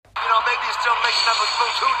maybe he's still mixing up his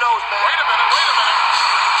moves. Who knows, man? Wait a minute.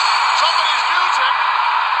 Somebody's music.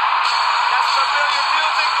 That's familiar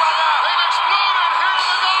music, brother. They've exploded here in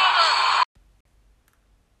the garden.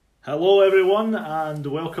 Hello everyone and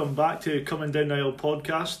welcome back to Coming Down the Aisle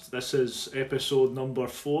podcast. This is episode number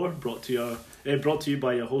 4, brought to you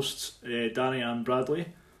by your hosts Danny and Bradley.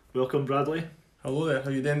 Welcome Bradley. Hello there, how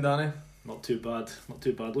you doing, Danny? Not too bad.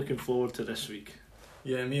 Looking forward to this week.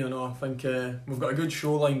 Yeah, me and I think we've got a good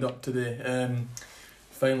show lined up today.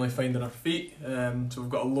 Finally finding our feet. So we've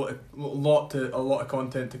got a lot of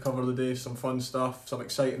content to cover today. Some fun stuff, some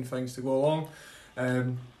exciting things to go along.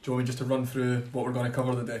 Do you want me just to run through what we're going to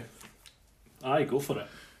cover today? Aye, go for it.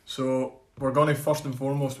 So we're going to first and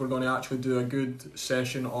foremost actually do a good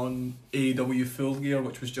session on AEW Full Gear,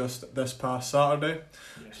 which was just this past Saturday.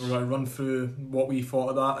 Yes. So we're going to run through what we thought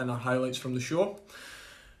of that and our highlights from the show.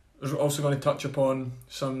 We're also going to touch upon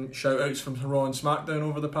some shout outs from Raw and SmackDown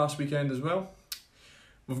over the past weekend as well.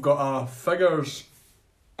 We've got a figures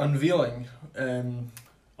unveiling.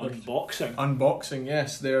 Unboxing,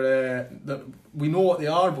 yes. They're we know what they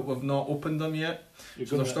are, but we've not opened them yet.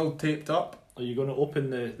 They're still taped up. Are you going to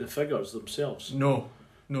open the figures themselves? No.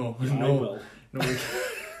 I will. No,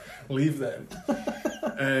 leave them.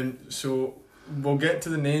 So we'll get to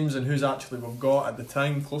the names and who's actually we've got at the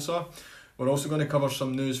time closer. We're also going to cover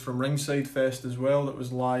some news from Ringside Fest as well, that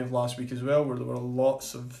was live last week as well, where there were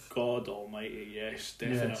lots of... God almighty, yes,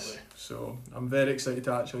 definitely. Yes. So I'm very excited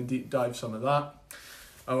to actually deep dive some of that.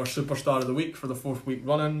 Our Superstar of the Week for the 4th week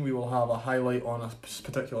running, we will have a highlight on a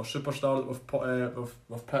particular superstar that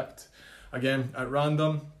we've picked, again, at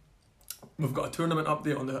random. We've got a tournament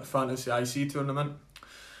update on the Fantasy IC tournament.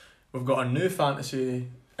 We've got a new fantasy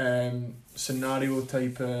scenario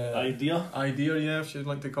type idea, if you'd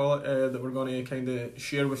like to call it, that we're going to kind of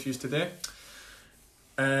share with you today.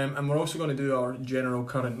 And we're also going to do our general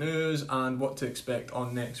current news and what to expect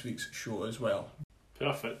on next week's show as well.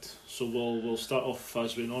 Perfect. So we'll start off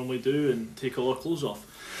as we normally do and take all our clothes off.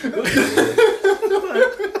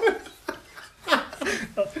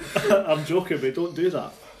 I'm joking, but don't do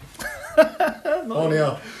that. On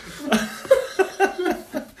here.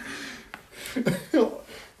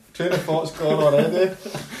 Train of thought's gone already.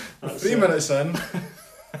 3 minutes in.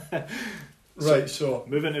 Right, so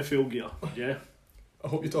moving to Full Gear, yeah. I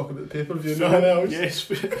hope you're talking about the pay-per-view, nothing else. Yes,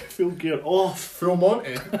 Full Gear off. Full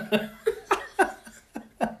Monty.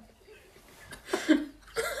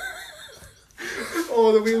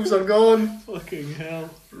 Oh, the wheels are gone. Fucking hell.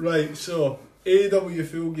 Right, so AEW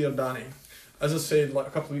Full Gear, Danny. As I said, like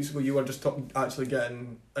a couple of weeks ago, you were just actually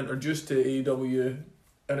getting introduced to AEW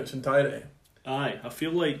in its entirety. Aye, I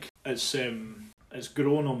feel like it's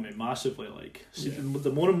grown on me massively. Like, see,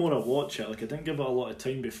 the more and more I watch it, like I didn't give it a lot of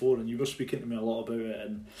time before, and you were speaking to me a lot about it,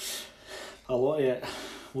 and a lot of it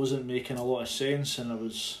wasn't making a lot of sense, and I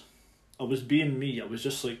was being me. I was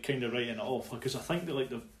just like kind of writing it off, because I think that like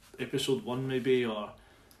the episode 1 maybe or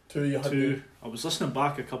 2. I was listening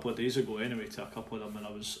back a couple of days ago anyway to a couple of them, and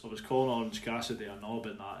I was calling Orange Cassidy a knob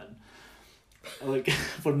and that, and like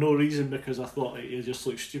for no reason, because I thought he just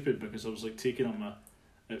looked stupid, because I was like taking him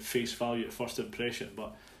at face value at first impression.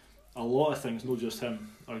 But a lot of things, not just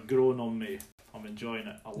him, are growing on me. I'm enjoying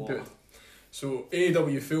it a lot. Good. So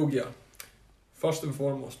AEW Full Gear, first and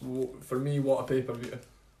foremost, for me, what a pay-per-view.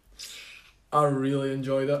 I really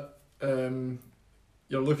enjoyed it.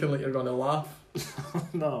 You're looking like you're going to laugh.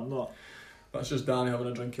 No, I'm not. That's just Danny having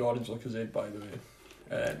a drink of Orange Lucozade, by the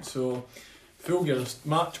way. So Full Gear's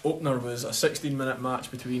match opener was a 16-minute match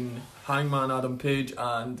between Hangman Adam Page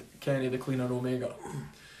and Kenny the Cleaner Omega.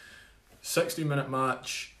 16-minute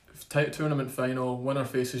match, tournament final, winner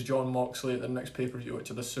faces John Moxley at the next pay-per-view,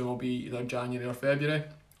 which I assume will be either January or February.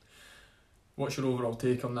 What's your overall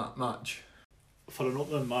take on that match? For an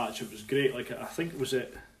opening match, it was great. Like, I think was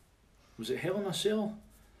it Hell in a Cell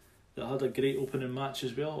that had a great opening match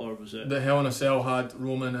as well, or was it? The Hell in a Cell had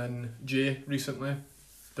Roman and Jay recently.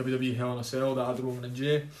 WWE Hell in a Cell that had Roman and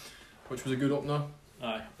Jay, which was a good opener.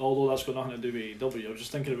 Aye, although that's got nothing to do with AEW. I was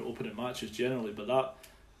just thinking about opening matches generally, but that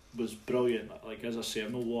was brilliant. Like, as I say,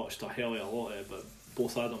 I've not watched a hell of a lot of it, but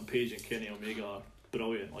both Adam Page and Kenny Omega are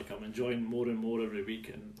brilliant. Like, I'm enjoying more and more every week,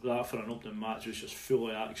 and that for an opening match was just full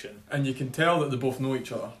of action. And you can tell that they both know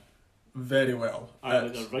each other very well.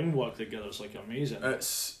 Like their ring work together is like amazing.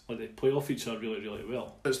 It's like they play off each other really, really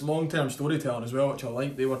well. It's long-term storytelling as well, which I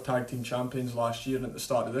like. They were tag team champions last year and at the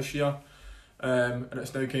start of this year, and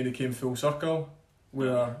it's now kind of came full circle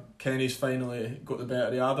where Kenny's finally got the better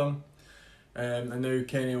of Adam. And now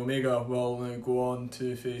Kenny Omega will now go on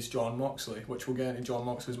to face John Moxley, which we'll get into John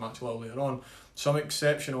Moxley's match a little later on. Some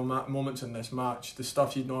exceptional moments in this match, the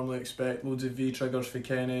stuff you'd normally expect, loads of V-triggers for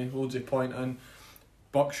Kenny, loads of pointing,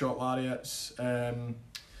 buckshot lariats,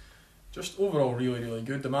 just overall really, really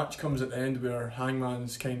good. The match comes at the end where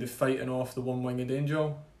Hangman's kind of fighting off the one-winged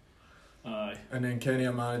angel. Aye. And then Kenny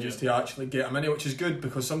manages to actually get him in it, which is good,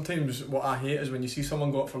 because sometimes what I hate is when you see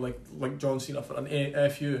someone go up for like John Cena for an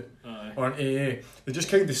FU or an AA, they just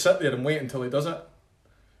kind of sit there and wait until he does it,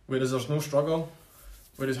 whereas there's no struggle.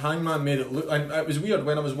 Whereas Hangman made it look, and it was weird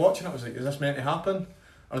when I was watching it, I was like, is this meant to happen?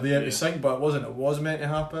 Are they out to sync? But it wasn't, it was meant to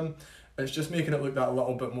happen. It's just making it look that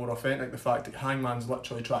little bit more authentic, the fact that Hangman's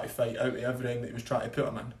literally trying to fight out of everything that he was trying to put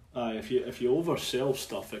him in. Aye, if you oversell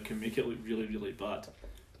stuff, it can make it look really, really bad.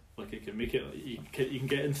 Like, it can make it, you can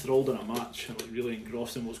get enthralled in a match and like really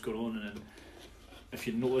engrossed in what's going on, and then if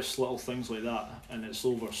you notice little things like that and it's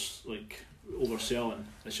overselling,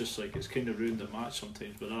 it's just like it's kind of ruined the match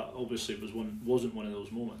sometimes. But that obviously wasn't one of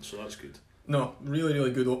those moments, so that's good. No, really,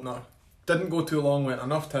 really good opener. Didn't go too long, went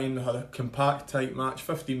enough time. They had a compact, tight match,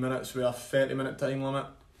 15 minutes with a 30-minute time limit.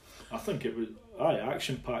 I think it was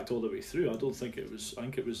action packed all the way through. I think it was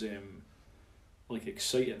like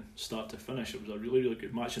exciting start to finish. It was a really, really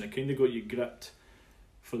good match, and it kind of got you gripped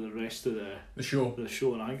for the rest of the show.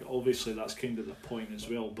 And I think obviously that's kind of the point as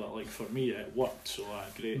well. But like for me, it worked. So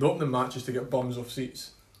great. The opening match is to get bums off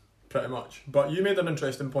seats, pretty much. But you made an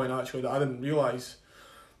interesting point actually that I didn't realise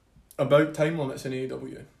about time limits in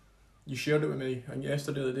AEW. You shared it with me, and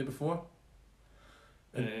yesterday or the day before.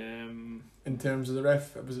 In terms of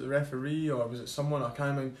was it the referee or was it someone? I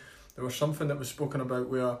can't remember. There was something that was spoken about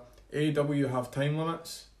where AEW have time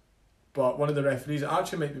limits, but one of the referees, it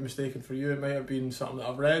actually might be mistaken for you, it might have been something that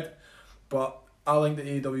I've read, but I think that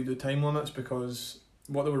AEW do time limits because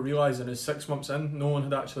what they were realising is 6 months in, no one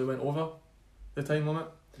had actually went over the time limit.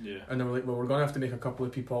 Yeah. And they were like, well, we're going to have to make a couple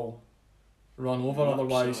of people run over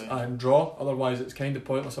Absolutely. and draw, otherwise it's kind of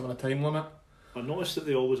pointless having a time limit. I noticed that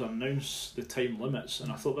they always announce the time limits, and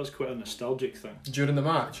I thought that's quite a nostalgic thing. During the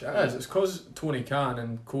match, it is. It's because Tony Khan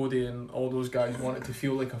and Cody and all those guys want it to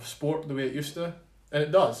feel like a sport the way it used to, and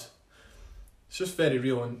it does. It's just very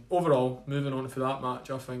real, and overall, moving on for that match,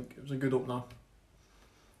 I think it was a good opener.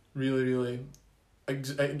 Really, really, I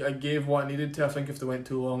gave what I needed to. I think if they went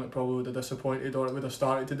too long, it probably would have disappointed, or it would have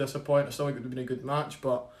started to disappoint. I still think it would have been a good match,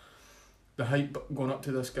 but the hype going up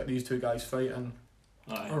to this, get these two guys fighting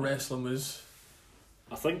or wrestling was...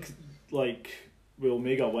 I think, like, with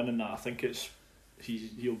Omega winning that, I think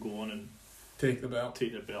he'll go on and take the belt.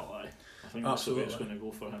 Aye. I think that's the way it's going to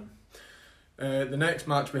go for him. The next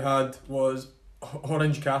match we had was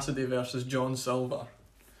Orange Cassidy versus John Silver.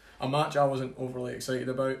 A match I wasn't overly excited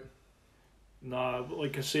about. Nah,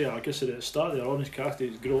 like I said at the start there, Orange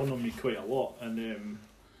Cassidy's grown on me quite a lot, and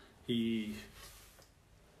he,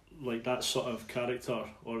 like, that sort of character,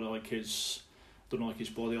 or like his... don't know, like his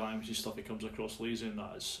body language and stuff he comes across lazy, and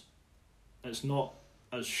it's not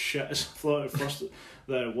as shit as I thought at first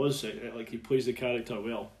that it was. Like, he plays the character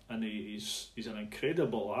well, and he's an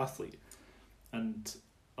incredible athlete, and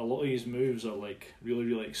a lot of his moves are like really,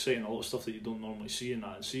 really exciting. A lot of stuff that you don't normally see in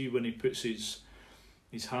that. And see when he puts his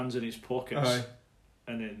hands in his pockets,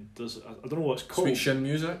 and then does, I don't know what it's called. Sweet Shin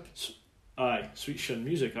Music. Sweet Shin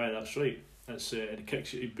Music. That's right. It's he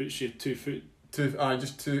kicks you. He puts you 2 foot.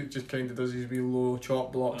 Just kind of does his wee low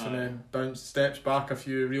chop blocks and then steps back a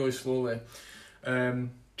few really slowly.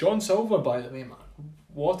 John Silver, by the way, man,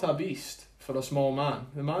 what a beast for a small man.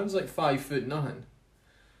 The man's like 5 foot nothing.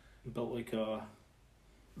 Built like a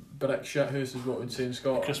brick shithouse is what we'd say in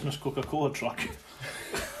Scotland. Christmas Coca-Cola truck.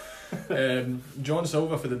 John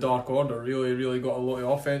Silver for the Dark Order really, really got a lot of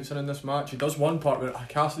offense in this match. He does one part where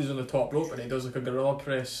Cassidy's on the top rope and he does like a gorilla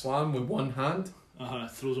press slam with one hand.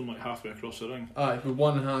 Throws him like halfway across the ring. With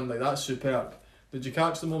one hand, like, that's superb. Did you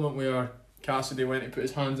catch the moment where Cassidy went to put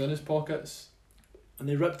his hands in his pockets? And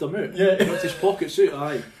they ripped him out? Yeah. He ripped his pockets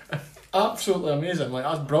out, Absolutely amazing. Like,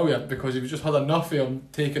 that's brilliant, because he was just had enough of him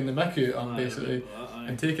taking the mickey out of him, basically.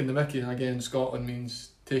 And taking the mickey, again, in Scotland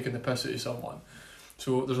means taking the piss out of someone.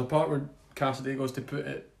 So there's a part where Cassidy goes to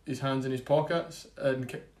put his hands in his pockets,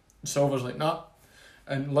 and Silver's like, nah,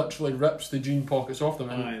 and literally rips the jean pockets off them.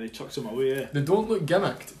 They chucks them away. They don't look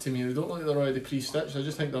gimmicked to me. They don't look like they're already pre-stitched. I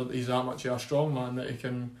just think that he's that much of a strong man that he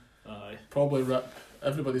can probably rip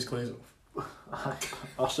everybody's clothes off.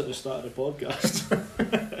 Us at the start of the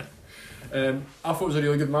podcast. I thought it was a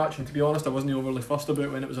really good match, and to be honest, I wasn't overly fussed about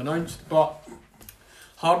it when it was announced. But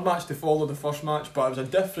hard match to follow the first match, but it was a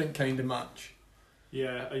different kind of match.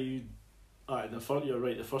 Yeah, you're right.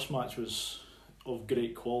 The first match was of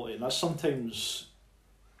great quality, and that's sometimes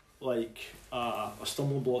like a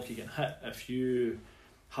stumbling block you can hit if you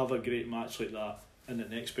have a great match like that and then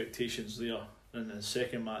the expectations there and the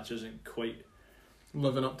second match isn't quite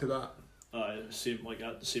living up to that. Same like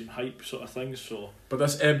at the same hype sort of thing. So, But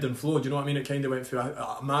this ebbed and flowed. Do you know what I mean? It kind of went through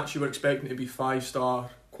a match you were expecting to be 5-star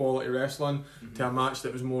quality wrestling to a match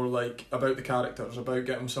that was more like about the characters, about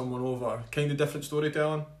getting someone over, kind of different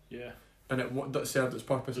storytelling. yeah, And it served its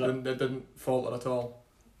purpose. It didn't falter at all.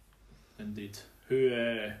 indeed.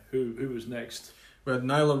 Who was next? We had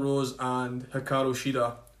Nyla Rose and Hikaru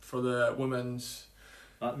Shida for the women's.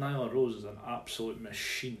 That Nyla Rose is an absolute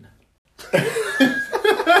machine.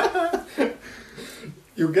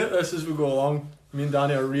 You'll get this as we go along. Me and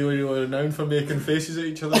Danny are really, really renowned for making faces at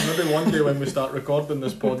each other. Maybe one day when we start recording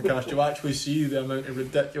this podcast, you'll actually see the amount of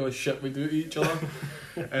ridiculous shit we do to each other.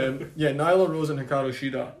 Nyla Rose and Hikaru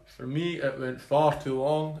Shida. For me, it went far too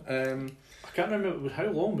long. I can't remember how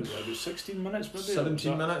long was it. It was 16 minutes maybe.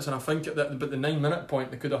 17 minutes, and I think at the 9-minute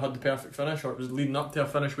point they could have had the perfect finish, or it was leading up to a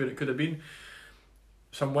finish where it could have been.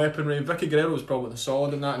 Some weaponry. Vicky Guerrero was probably the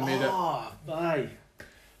solid in that and made it. Aye.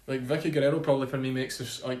 Like Vicky Guerrero probably for me makes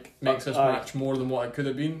this match more than what it could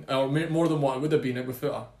have been, or more than what it would have been with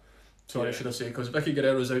Footer. Sorry, should I say? Because Vicky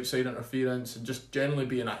Guerrero's outside interference and just generally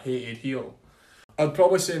being a hated heel. I'd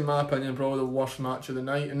probably say, in my opinion, probably the worst match of the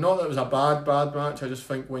night. And not that it was a bad match. I just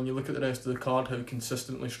think when you look at the rest of the card, how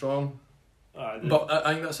consistently strong. But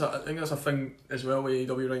I think that's a thing as well with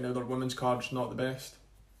AEW right now. Their women's card's not the best,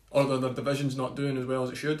 or their division's not doing as well as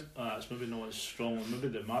it should. It's maybe not as strong. Maybe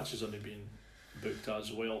the match has only been booked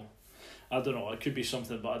as well. I don't know. It could be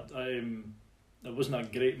something, but it wasn't a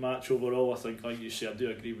great match overall. I think, like you say, I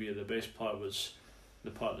do agree with you. The best part was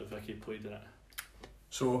the part that Vicky played in it.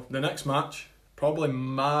 So the next match, probably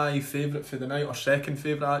my favourite for the night, or second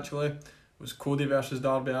favourite actually, was Cody versus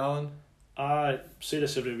Darby Allin. I say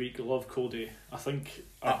this every week. I love Cody. I think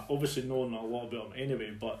I've obviously known a lot about him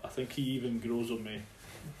anyway, but I think he even grows on me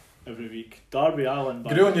every week. Darby Allin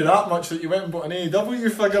Grew on you that much that you went and bought an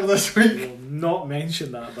AEW figure this week. We'll not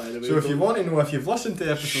mention that, by the way. So if you want to know, if you've listened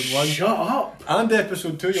to episode 1 shut up and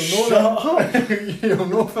episode 2, you'll know you'll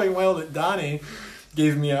know fine well that Danny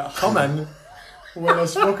gave me a humming when I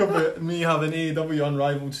spoke about me having AEW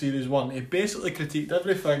Unrivaled Series 1. He basically critiqued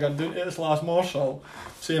every figure down to its last morsel,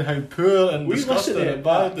 saying how poor and disgusting and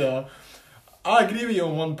bad they are. I agree with you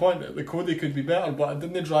on one point that the Cody could be better, but I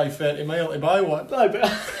didn't drive 30 miles to buy one. Aye,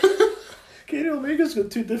 but Kenny Omega's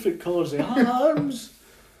got two different colours of arms.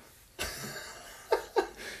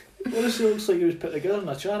 Honestly, looks like he was put together in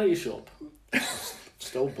a charity shop.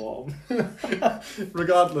 Still bottom.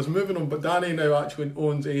 Regardless, moving on, but Danny now actually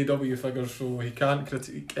owns AEW figures, so he can't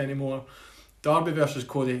critique anymore. Darby versus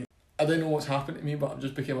Cody. I don't know what's happened to me, but I've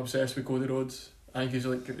just become obsessed with Cody Rhodes. I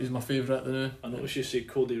think he's my favourite now. I noticed you say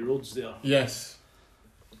Cody Rhodes there. Yes,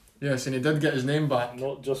 and he did get his name back.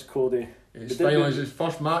 Not just Cody. He's finalised his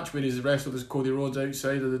first match where he's wrestled as Cody Rhodes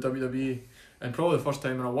outside of the WWE, and probably the first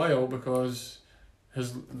time in a while because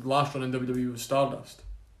his last run in WWE was Stardust.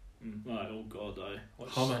 Aye, oh God, aye.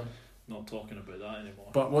 Let's Humming. not talking about that anymore.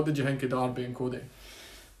 But what did you think of Darby and Cody?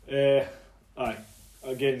 Aye,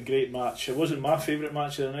 again, great match. It wasn't my favourite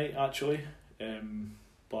match of the night actually,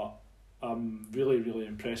 but I'm really, really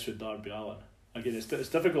impressed with Darby Allin. Again, it's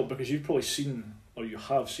difficult because you've probably seen, or you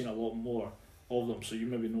have seen a lot more of them, so you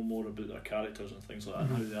maybe know more about their characters and things like that,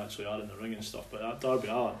 and how they actually are in the ring and stuff. But that Darby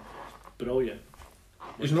Allin, brilliant.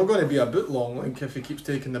 He's not going to be a bit long, like if he keeps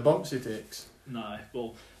taking the bumps he takes. Nah,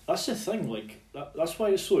 well, that's the thing. Like that's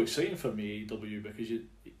why it's so exciting for me, AEW, because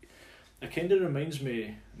it kind of reminds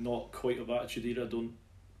me not quite of Attitude Era. Don't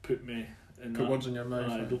put me in Put that. words in your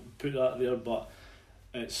mouth. Don't put that there, but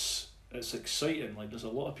it's exciting. Like there's a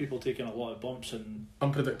lot of people taking a lot of bumps and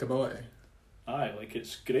Unpredictability. aye, like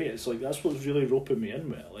it's great. It's like that's what's really roping me in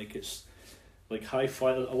with it. Like it's like high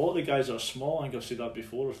fly. A lot of the guys are small. I think I've said that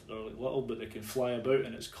before. They're like little, but they can fly about,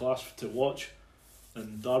 and it's class to watch.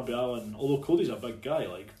 And Darby Allin, although Cody's a big guy,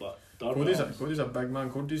 like, but Cody's a big man.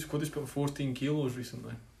 Cody's put 14 kilos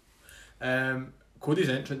recently. Cody's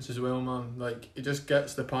entrance as well, man. Like he just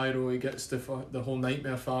gets the pyro, he gets the whole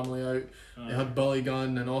Nightmare family out. They had Billy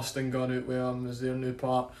Gunn and Austin Gunn out with him as their new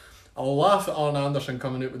part. I'll laugh at Arn Anderson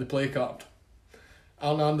coming out with the play card.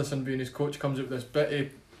 Arn Anderson, being his coach, comes out with this bit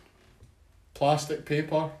of plastic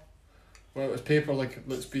paper. Well, it was paper like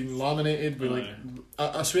that's been laminated with like.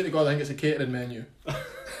 I swear to God, I think it's a catering menu.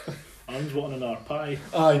 Arm's wanting our pie.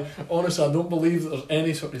 Aye, honestly, I don't believe that there's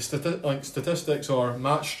any sort of statistics or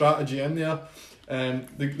match strategy in there.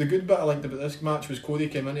 The good bit I liked about this match was Cody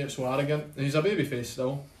came into it so arrogant, and he's a babyface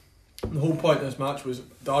still. The whole point of this match was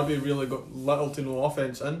Darby really got little to no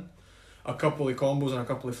offense in, a couple of combos and a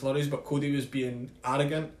couple of flurries, but Cody was being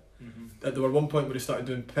arrogant There were one point where he started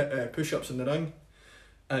doing push-ups in the ring,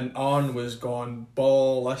 and Arn was gone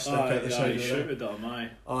ballistic at the side of the ring. Shouted at him,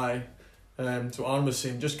 Aye. So Arn was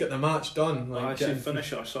saying, just get the match done. Like,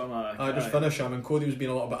 finish it or something like that. Just finish him. And Cody was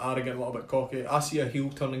being a little bit arrogant, a little bit cocky. I see a heel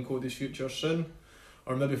turn in Cody's future soon,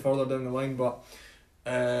 or maybe further down the line, but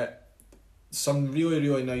some really,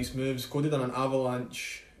 really nice moves. Cody done an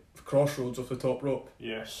avalanche crossroads off the top rope.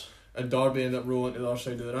 Yes. And Darby ended up rolling to the other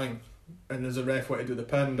side of the ring. And as the ref went to do the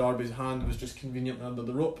pin, Darby's hand was just conveniently under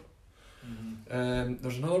the rope.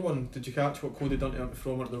 There's another one. Did you catch what Cody done to him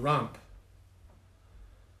from at the ramp?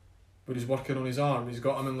 Where he's working on his arm. He's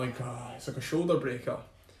got him in it's like a shoulder breaker.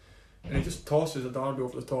 And he just tosses a Darby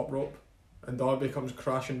over the top rope. And Darby comes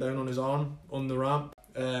crashing down on his arm on the ramp.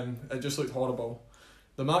 It just looked horrible.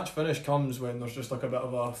 The match finish comes when there's just like a bit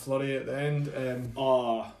of a flurry at the end.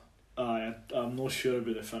 I'm not sure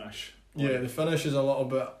about the finish. Yeah, the finish is a little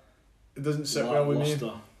bit... It doesn't sit well with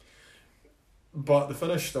me. But the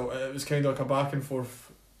finish though, it was kind of like a back and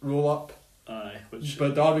forth roll up.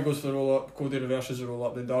 But Darby goes for the roll up, Cody reverses the roll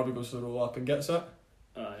up, then Darby goes for the roll up and gets it.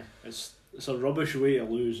 It's a rubbish way to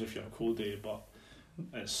lose if you're Cody, but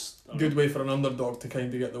it's a good way for an underdog to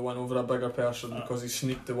kind of get the win over a bigger person because he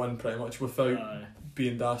sneaked the win pretty much without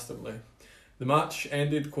being dastardly. The match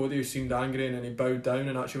ended, Cody seemed angry and then he bowed down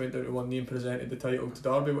and actually went down to one knee and presented the title to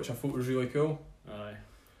Darby, which I thought was really cool.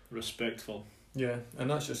 Respectful. Yeah, and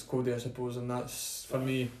that's just Cody, I suppose, and that's, for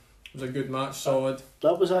me, it was a good match, solid.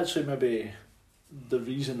 That was actually maybe the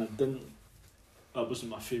reason that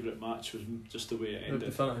wasn't my favourite match, was just the way it ended.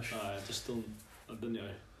 The finish. I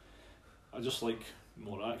just like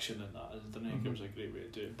more action than that. I didn't think it was a great way to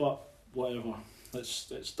do it, but whatever.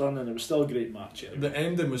 It's done, and it was still a great match anyway. The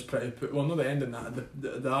ending was pretty... Well, not the ending,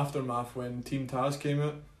 the aftermath when Team Taz came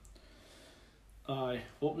out.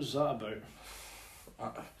 What was that about?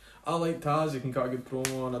 I like Taz, he can cut a good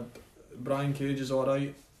promo on it. Brian Cage is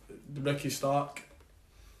alright. Ricky Stark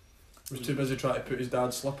was too busy trying to put his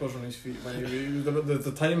dad's slippers on his feet.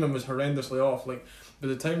 The timing was horrendously off. Like, by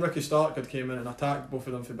the time Ricky Stark had came in and attacked both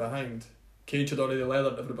of them from behind, Cage had already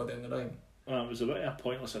leathered everybody in the ring. It was a bit of a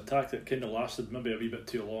pointless attack that kind of lasted maybe a wee bit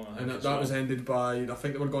too long. That was ended by, I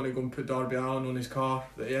think they were going to go and put Darby Allin on his car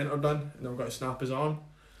that he entered in, and they were going to snap his arm.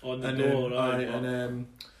 On the door,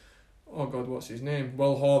 oh God, what's his name?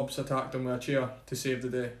 Will Hobbs attacked him with a chair to save the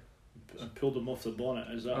day. And pulled him off the bonnet,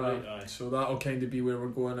 is that right? Aye. So that'll kind of be where we're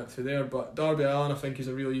going at for there. But Darby Allin, I think, is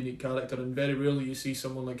a really unique character, and very rarely you see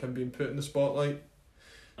someone like him being put in the spotlight.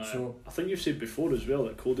 So I think you've said before as well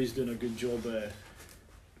that Cody's doing a good job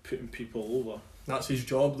putting people over. That's his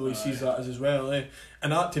job, though. He sees that as well, eh?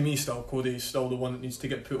 And that, to me, Cody's still the one that needs to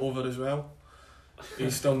get put over as well.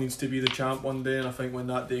 He still needs to be the champ one day, and I think when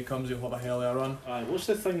that day comes, he'll have a hell of a run. What's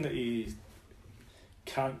the thing that he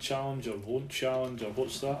can't challenge or won't challenge, or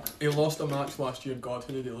what's that? He lost a match last year. God,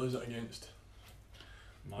 who did he lose it against?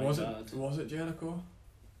 Was it Jericho?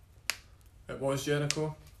 It was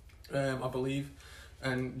Jericho, I believe.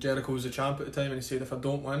 And Jericho was the champ at the time, and he said, if I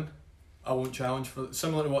don't win, I won't challenge for it.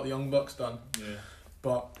 Similar to what the Young Bucks done. Yeah.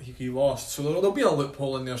 But he lost, so there'll be a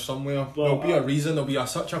loophole in there somewhere. There'll be a reason. There'll be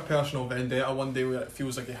such a personal vendetta one day where it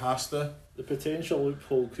feels like he has to. The potential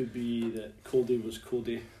loophole could be that Cody was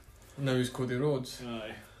Cody. Now he's Cody Rhodes.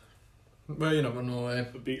 Aye. Well, you never know.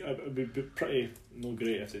 It would be pretty no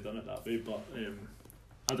great if they'd done it that way, but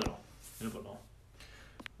I don't know. You never know.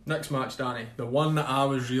 Next match, Danny, the one that I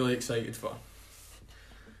was really excited for.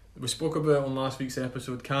 We spoke about it on last week's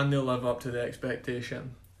episode. Can they live up to the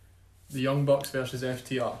expectation? The Young Bucks versus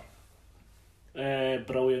FTR.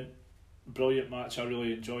 Brilliant match. I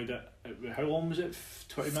really enjoyed it. How long was it?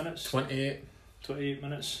 20 minutes? 28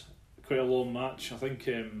 minutes. Quite a long match. I think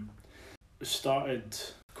it started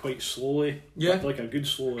quite slowly. Yeah. Like a good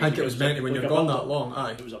slow. I think it was meant to when you've gone that long.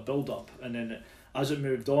 Aye. It was a build up, and then as it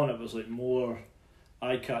moved on, it was like more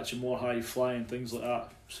eye catching, more high flying, things like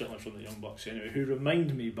that. Certainly from the Young Bucks anyway. Who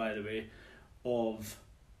remind me, by the way, of...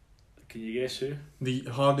 Can you guess who? The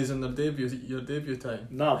Hardys in your debut time.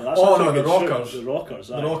 No, but that's the Rockers. The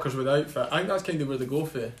Rockers, aye. The Rockers with outfit. I think that's kind of where they go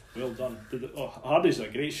for. Well done. Hardy's a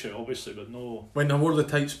great show, obviously, but no... When they wore the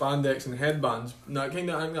tight spandex and headbands, I think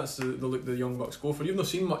that's the look the Young Bucks go for. You've not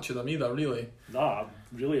seen much of them either, really. Nah, I'm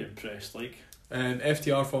really impressed, like. And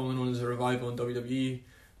FTR formerly known as a Revival in WWE.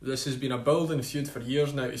 This has been a building feud for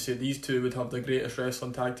years now to say these two would have the greatest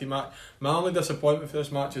wrestling tag team match. My only disappointment for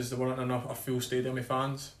this match is there weren't enough a full stadium of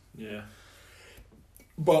fans. Yeah.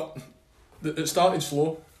 But it started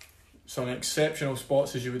slow. Some exceptional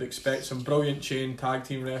spots as you would expect. Some brilliant chain tag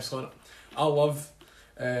team wrestling. I love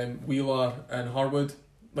Wheeler and Harwood.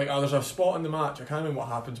 like there's a spot in the match, I can't remember what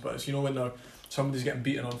happens, but it's, you know, when somebody's getting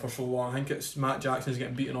beaten on for so long. I think it's Matt Jackson's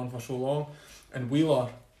getting beaten on for so long, and Wheeler.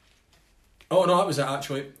 Oh no, that was it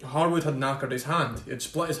actually. Harwood had knackered his hand. He had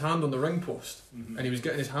split his hand on the ring post, and he was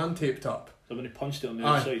getting his hand taped up. So when he punched it on the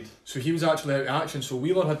outside. So he was actually out of action. So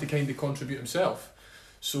Wheeler had to kind of contribute himself.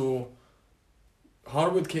 So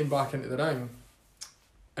Harwood came back into the ring,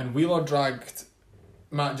 and Wheeler dragged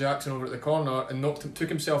Matt Jackson over at the corner and took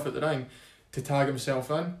himself at the ring to tag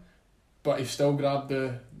himself in, but he still grabbed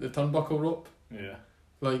the turnbuckle rope. Yeah.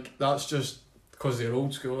 Like, that's just because they're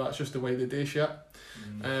old school. That's just the way they do shit.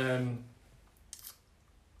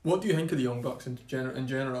 What do you think of the Young Bucks in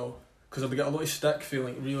general? Because they get a lot of stick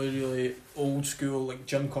feeling really, really old school. Like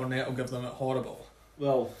Jim Cornette will give them it horrible.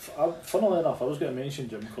 Well, funnily enough, I was going to mention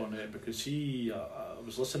Jim Cornette because I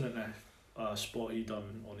was listening to a spot he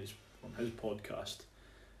done on his podcast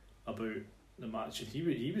about the match, and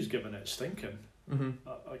he was giving it stinking.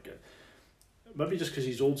 Maybe just because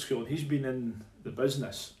he's old school and he's been in the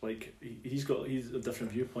business, like he's a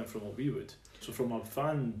different viewpoint from what we would. So from a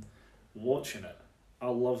fan watching it, I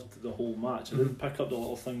loved the whole match. I didn't pick up the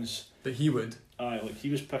little things that he would. Like he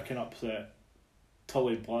was picking up that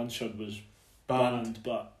Tully Blanchard was banned,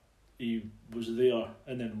 but he was there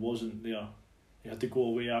and then wasn't there. He had to go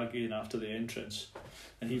away again after the entrance,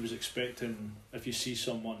 and he was expecting, if you see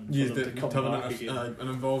someone, for them to come back again. An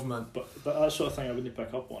involvement. But that sort of thing I wouldn't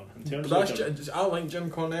pick up on. In terms I like Jim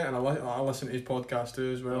Cornette, and I listen to his podcast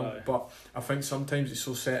too as well. Aye. But I think sometimes he's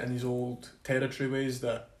so set in his old territory ways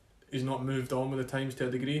that he's not moved on with the times to a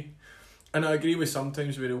degree. And I agree with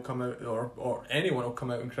sometimes where he'll come out, or anyone will come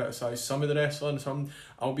out and criticise some of the wrestling.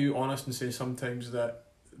 I'll be honest and say sometimes that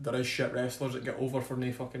there is shit wrestlers that get over for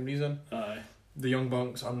no fucking reason. Aye. The Young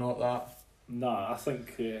Bucks are not that. Nah, I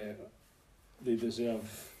think they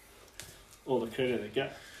deserve all the credit they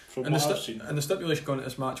get from and what I've seen. And the stipulation going into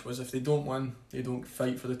this match was if they don't win, they don't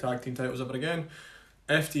fight for the tag team titles ever again.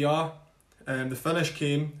 FTR, the finish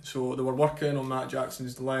came, so they were working on Matt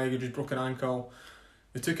Jackson's leg, his broken ankle.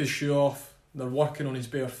 They took his shoe off, they're working on his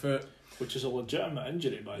bare foot. Which is a legitimate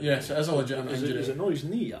injury, by the way. Yes, it is a legitimate injury. Is it not his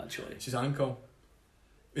knee, actually? It's his ankle.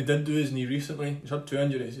 He did do his knee recently. He's had 2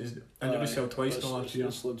 injuries. He's injured himself twice in the last year.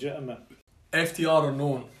 It's legitimate. FTR are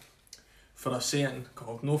known for a saying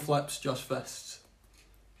called "No flips, just fists,"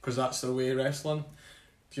 because that's their way of wrestling.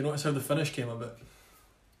 Do you notice how the finish came about?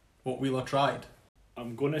 What Wheeler tried?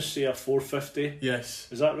 I'm going to say a 450. Yes.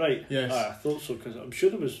 Is that right? Yes. I thought so, because I'm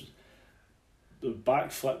sure there was the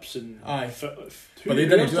backflips and... Aye. But they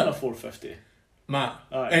didn't do a 450. Matt.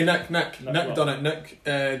 Aye. Nick done it. Nick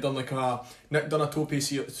done a tope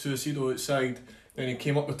suicido outside, then he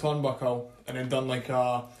came up with turnbuckle and then done like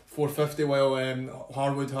a 450 while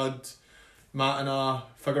Harwood had Matt in a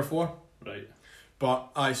figure 4. Right.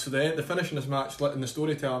 But so the finish in this match and the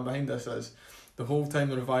storytelling behind this is the whole time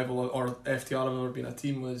the Revival or FTR have ever been a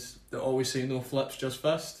team was they always say no flips, just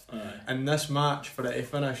fist. Aye. And this match for it to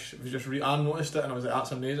finish was just I noticed it and I was like,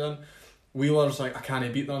 that's amazing. Wheeler's like, I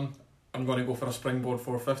can't beat them. I'm going to go for a springboard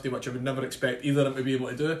 450, which I would never expect either of them to be able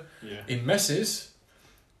to do. Yeah. He misses,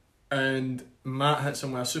 and Matt hits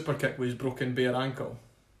him with a super kick with his broken bare ankle,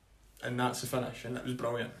 and that's the finish, and it was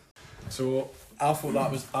brilliant. So I thought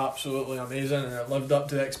that was absolutely amazing, and it lived up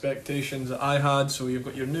to the expectations that I had. So you've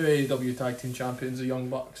got your new AEW Tag Team Champions, the Young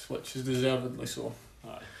Bucks, which is deservedly so.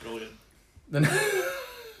 Aye, brilliant. Then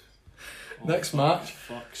next match,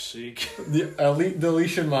 fuck's sake. the Elite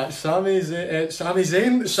Deletion match. Sami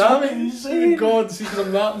Zayn. God, see, because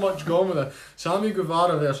I'm that much gone with it. Sammy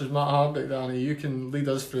Guevara versus Matt Hardy. Danny, you can lead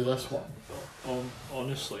us through this one.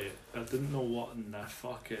 Honestly, I didn't know what in the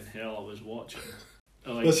fucking hell I was watching.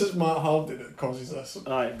 This is Matt Hardy that causes this.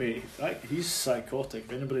 Aye, mate. He's psychotic.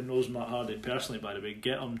 If anybody knows Matt Hardy personally, by the way,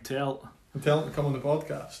 get him, tell him to come on the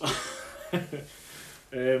podcast.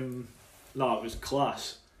 No, it was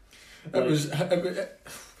class. I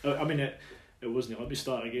mean, it wasn't. Let me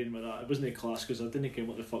start again with that. It wasn't a class because I didn't know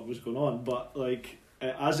what the fuck was going on. But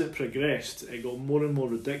as it progressed, it got more and more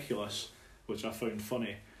ridiculous, which I found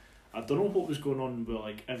funny. I don't know what was going on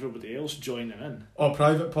with everybody else joining in.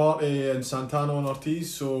 Private Party and Santana and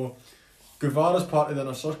Ortiz. So Guevara's part of the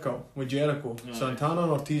Inner Circle with Jericho. Aye. Santana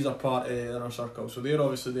and Ortiz are part of the Inner Circle, so they're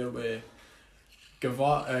obviously there with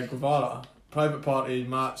Guevara. Private Party,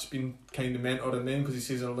 Matt's been kind of mentoring them because he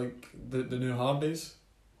says they're like the new Hardys.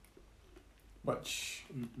 Which...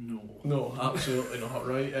 No, absolutely not,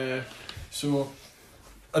 right? So,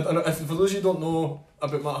 if for those of you who don't know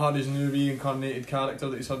about Matt Hardy's new reincarnated character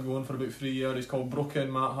that he's had going for about 3 years, he's called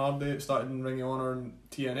Broken Matt Hardy. It started in Ring of Honor and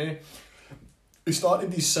TNA. He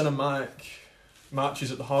started these cinematic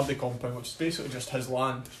matches at the Hardy compound, which is basically just his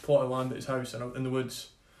land, his plot of land at his house in the woods.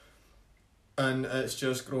 and it's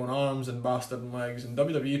just growing arms and bastard legs, and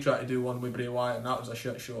WWE tried to do one with Bray Wyatt, and that was a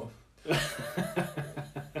shit show.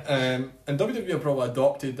 And WWE probably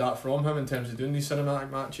adopted that from him in terms of doing these cinematic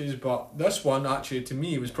matches, but this one actually to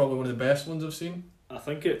me was probably one of the best ones I've seen. I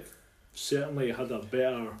think it certainly had a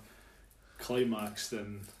better climax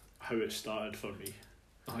than how it started for me.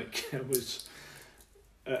 Like, it was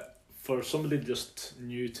for somebody just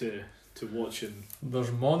new to watching.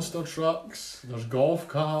 There's monster trucks, there's golf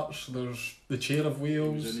carts, there's the chair of He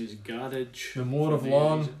was wheels, in his garage. the moor of for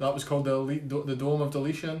lawn, days. that was called the Dome of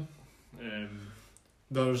Deletion.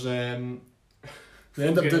 There's they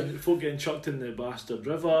end up folk getting chucked in the bastard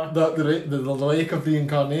river. the lake of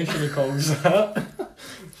reincarnation, he calls that.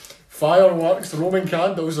 Fireworks, Roman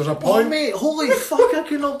candles. There's a Oh point. mate, holy fuck, I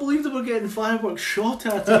cannot believe they were getting fireworks shot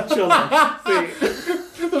at each other. Mate.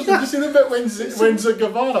 Did you see the bit when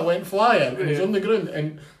Guevara went flying and he's Yeah. on the ground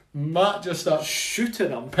and Matt just starts Shooting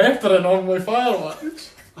him. peppering on with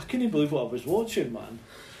fireworks? I couldn't believe what I was watching, man.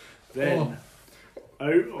 Then,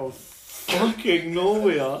 out of fucking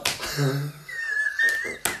nowhere,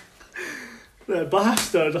 the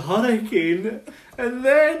bastard Hurricane, and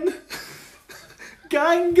then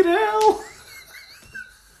Gangrel.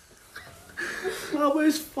 I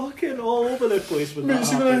was fucking all over the place with Mate, that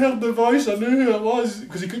see when I happened. heard the voice, I knew who it was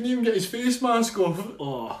because he couldn't even get his face mask off.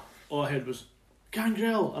 Oh, all I heard was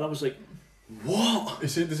Gangrel, and I was like, what? He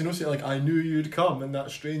said, does he not say like, I knew you'd come in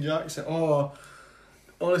that strange accent? Oh,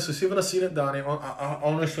 honestly, see when I seen it, Danny, I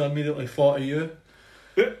honestly immediately thought of you.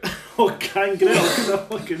 Oh, Gangrel, because I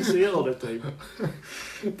fucking say it all the time.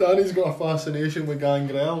 Danny's got a fascination with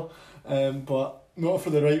Gangrel, but not for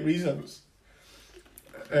the right reasons.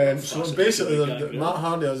 So Fascinated basically, with Gangrel. Matt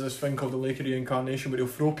Hardy has this thing called the Lake of Reincarnation where he'll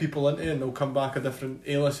throw people into it and they'll come back a different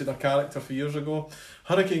A-listed their character for years ago.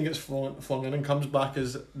 Hurricane gets flung in and comes back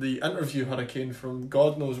as the interview Hurricane from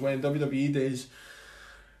God knows when, WWE days.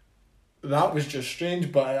 That was just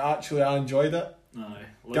strange, but I enjoyed it. Aye.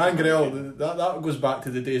 Gangrel, that goes back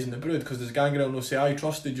to the days in the Brood, because there's Gangrel no say, I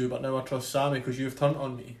trusted you, but now I trust Sammy because you've turned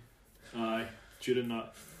on me. Aye, during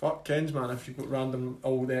that. Fuck Ken's, man, if you've got random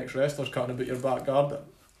old ex-wrestlers cutting about your back garden.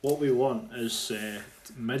 What we want is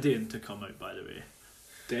Midian to come out, by the way.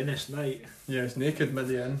 Dennis Knight. Yes, naked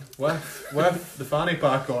Midian, with the fanny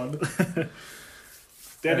pack on.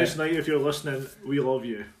 Dennis Knight, if you're listening, we love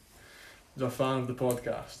you. He's a fan of the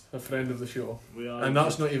podcast, a friend of the show. We are. And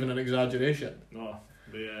that's not even an exaggeration. No,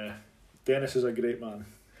 Dennis is a great man.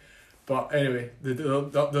 But anyway,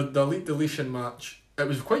 the Elite Deletion match, it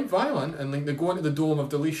was quite violent, and like they go into the Dome of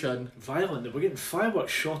Deletion. Violent, they were getting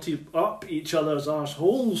fireworks shot up each other's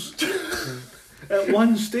arseholes at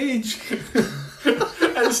one stage.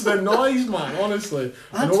 It's the noise, man, honestly.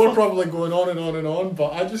 I know we're probably going on and on and on,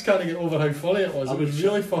 but I just can't get over how funny it was. It was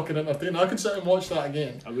really fucking entertaining. I could sit and watch that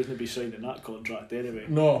again. I wouldn't be signing that contract anyway.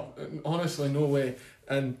 No, honestly, no way.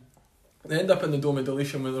 And they end up in the Dome of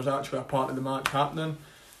Deletion where there's actually a part of the match happening.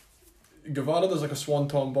 Guevara does like a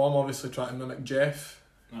swanton bomb, obviously trying to mimic Jeff,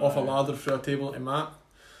 off a ladder through a table into Matt.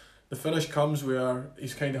 The finish comes where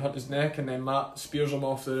he's kind of hurt his neck, and then Matt spears him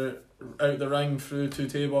out the ring through two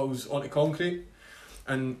tables onto concrete,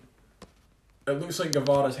 and it looks like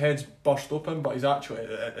Guevara's head's burst open, but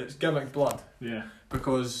it's gimmick blood. Yeah.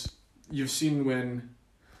 Because you've seen when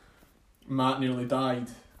Matt nearly died.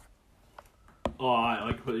 Oh, aye,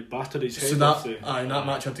 like when he battered his head So off that the... that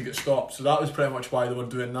match had to get stopped. So that was pretty much why they were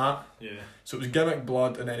doing that. Yeah. So it was gimmick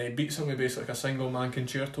blood, and then he beats him with basically like a single man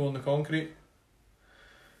concerto on the concrete.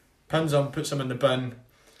 Pins him, puts him in the bin.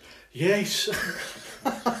 Yes.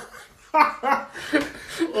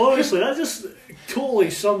 Honestly, that just totally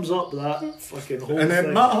sums up that fucking whole And then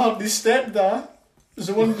thing. Matt Hardy's stepdad is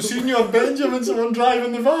the one Senior Benjamin's the one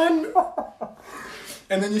driving the van.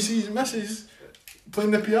 And then you see his missus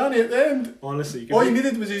playing the piano at the end. Honestly, All you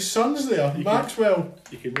needed was his sons there, Maxwell.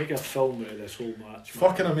 You could make a film out of this whole match.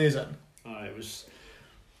 Fucking amazing. It was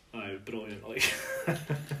brilliant. Like,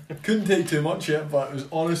 Couldn't take too much yet, but it was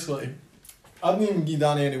honestly... I didn't even give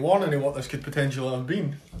Danny any warning of what this could potentially have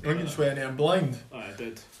been. I think he just went in blind. I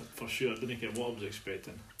did, for sure. I didn't get what I was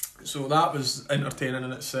expecting. So that was entertaining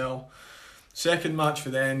in itself. Second match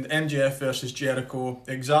for the end, MJF versus Jericho,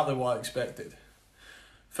 exactly what I expected.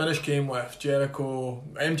 Finish came with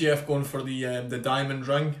MJF going for the diamond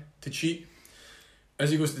ring to cheat.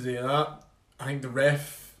 As he goes to do that, I think the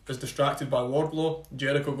ref is distracted by Wardlow.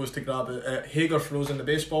 Jericho goes to grab it. Hager throws in the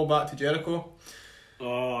baseball bat to Jericho.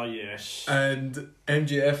 Oh, yes. And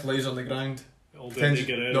MJF lays on the ground. Old Eddie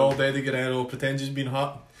Guerrero pretends he's been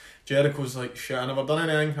hurt. Jericho's like, shit, I never done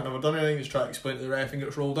anything. He's trying to explain to the ref and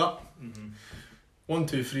gets rolled up. 1,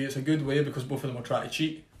 2, 3. It's a good way because both of them are trying to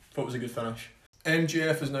cheat. Thought it was a good finish.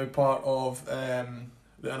 MJF is now part of the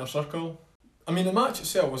Inner Circle. I mean, the match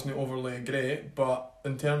itself wasn't overly great, but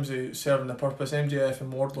in terms of serving the purpose, MJF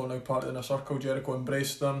and Wardlow are now part of the Inner Circle. Jericho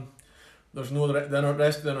embraced them. There's no the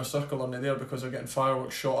rest of the Inner Circle aren't there because they're getting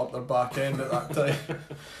fireworks shot up their back end at that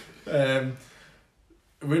time.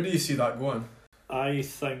 Where do you see that going? I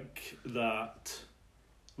think that...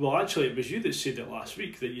 Well, actually, it was you that said it last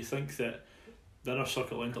week, that you think that the Inner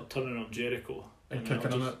Circle will end up turning on Jericho. And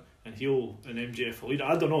kicking him it. And he'll and MJF will lead.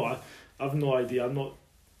 I don't know. I've no idea.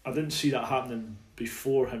 I didn't see that happening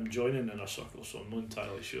before him joining the Inner Circle, so I'm not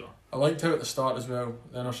entirely sure. I liked how at the start as well,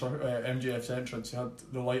 the Inner Circle, MJF's entrance, he had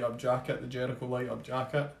the light up jacket, the Jericho light up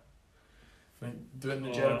jacket, like doing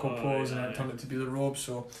the Jericho pose, and then it turned it to be the robe.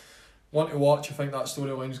 So, want to watch. I think that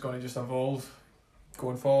storyline's going to just evolve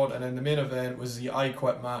going forward. And then the main event was the I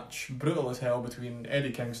Quit match, brutal as hell, between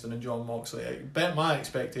Eddie Kingston and Jon Moxley. It bet my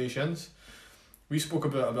expectations. We spoke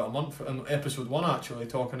about it about a month in episode 1 actually,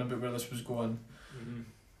 talking about where this was going.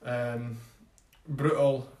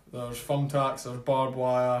 Brutal. There's thumbtacks, there's barbed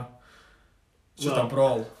wire. It's just a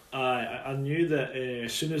brawl. I knew that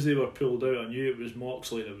as soon as they were pulled out, I knew it was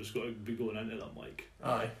Moxley that was going to be going into them. Like,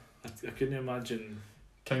 aye, I couldn't imagine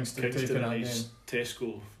Kingston taking in it his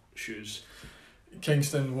Tesco shoes.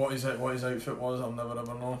 Kingston, what his outfit was, I'll never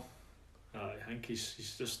ever know. I think he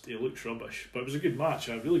looks rubbish, but it was a good match,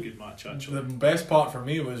 a really good match actually. The best part for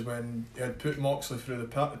me was when he had put Moxley through the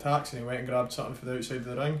tax and he went and grabbed something for the outside of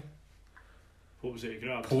the ring. What was it he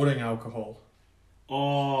grabbed? Pouring alcohol.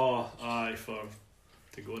 Oh, aye,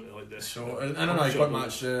 to go into like this. So in an I Quit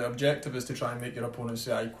match, the objective is to try and make your opponent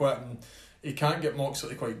say I quit, and he can't get Moxley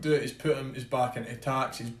to quite do it. He's put his back into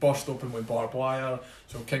tax, he's burst open with barbed wire.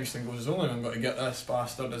 So Kingston goes, the only way I'm going to get this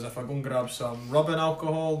bastard is if I go and grab some rubbing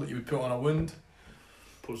alcohol that you would put on a wound.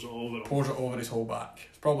 Pours it over his whole back.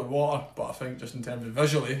 It's probably water, but I think just in terms of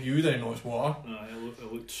visually, you didn't know it's water.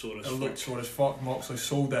 It looked sore as fuck. It looked sore as fuck. Moxley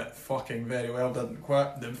sold it fucking very well, didn't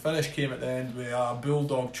quit. The finish came at the end with a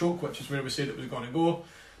bulldog choke, which is where we said it was going to go.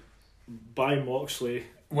 By Moxley.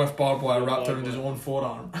 With barbed wire wrapped around his own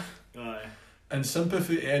forearm. Aye. In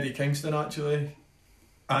sympathy to Eddie Kingston, actually,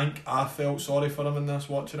 I felt sorry for him in this,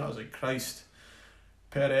 watching it. I was like, Christ,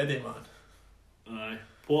 per Eddie, man. Aye.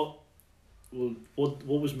 What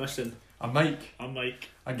was missing? A mic.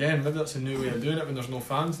 Again, maybe that's a new way of doing it when there's no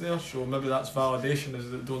fans there, so maybe that's validation, is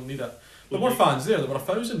that they don't need it. There were fans there, there were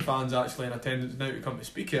 1,000 fans actually in attendance now to come to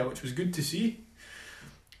speak here, which was good to see.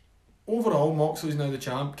 Overall, Moxley's now the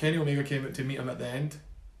champ. Kenny Omega came out to meet him at the end,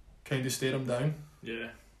 kind of stare him down. Yeah.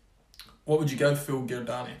 What would you give Full Gear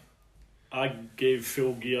Danny? I gave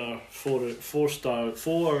Full Gear 4.5 out of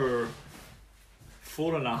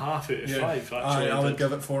 5 actually. I would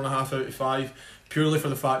give it 4.5 out of 5, purely for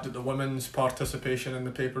the fact that the women's participation in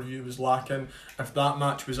the pay-per-view was lacking. If that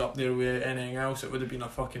match was up there with anything else, it would have been a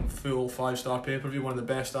fucking full 5-star pay-per-view, one of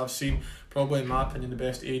the best I've seen, probably in my opinion the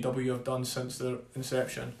best AEW have done since their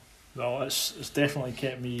inception. Well, it's definitely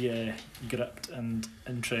kept me gripped and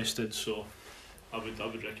interested, so I would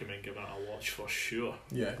recommend giving it a watch for sure.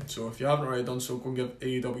 Yeah, so if you haven't already done so, go and give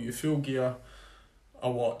AEW Full Gear a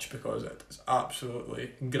watch, because it is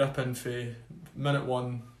absolutely gripping from minute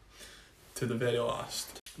 1 to the very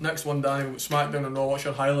last. Next one, Danny, SmackDown and Raw. What's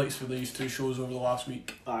your highlights for these two shows over the last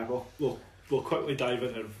week? Aye, we'll quickly dive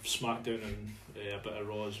into SmackDown and a bit of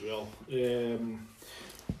Raw as well.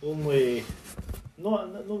 Only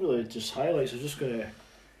not really just highlights. I'm just going to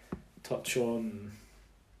touch on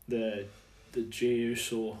the Jey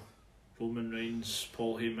Uso, Roman Reigns,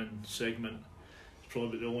 Paul Heyman segment. It's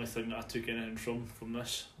probably the only thing that I took anything from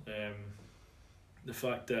this. The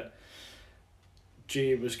fact that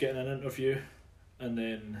Jey was getting an interview, and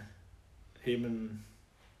then Heyman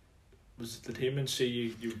did Heyman say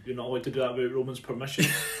you're not allowed to do that without Roman's permission?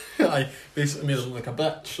 I basically made him like a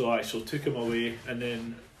bitch. So took him away, and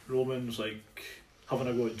then Roman was like having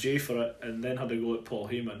a go at Jey for it, and then had a go at Paul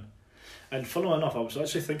Heyman. And funnily enough, I was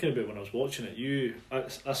actually thinking about when I was watching it.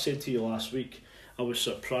 I said to you last week, I was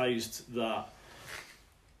surprised that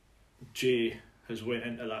Jey has went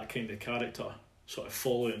into that kind of character, sort of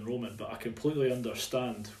following Roman, but I completely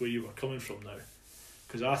understand where you were coming from now,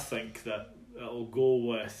 because I think that it'll go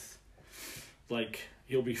with, like,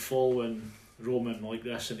 he'll be following Roman like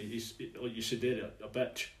this, and he's, like you said there, a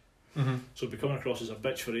bitch. Mm-hmm. So he'll be coming across as a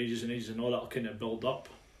bitch for ages and ages, and all that'll kind of build up,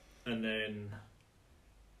 and then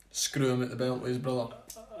screw him at the belt with his brother.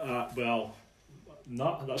 Well,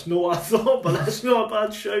 that's not what I thought, but that's not a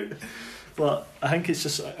bad shout. But I think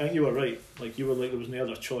you were right. Like, you were like, there was no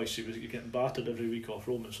other choice. He was getting battered every week off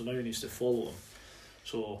Roman, so now he needs to follow him.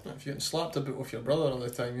 So If you're getting slapped about with your brother all the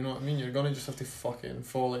time, you know what I mean? You're gonna just have to fucking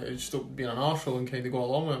fall out, stop being an arsehole and kind of go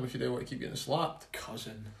along with him if you don't want to keep getting slapped.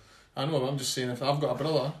 cousin. I know, but I'm just saying, if I've got a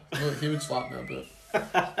brother, I know he would slap me a bit.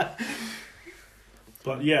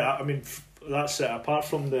 But yeah, I mean that's it. Apart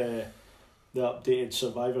from the updated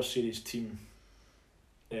Survivor Series team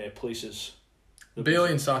places, Bailey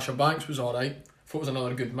and Sasha Banks was alright. Thought it was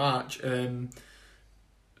another good match.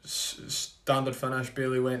 Standard finish.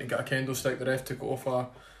 Bailey went to get a kendo stick. The ref took it off her.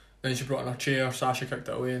 Then she brought in her chair. Sasha kicked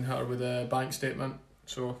it away and hit her with a bank statement.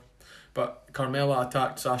 So, but Carmella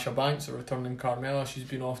attacked Sasha Banks, the returning Carmella. She's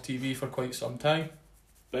been off TV for quite some time.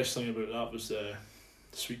 Best thing about that was the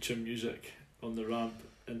sweet chin music on the ramp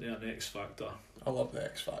into an X Factor. I love the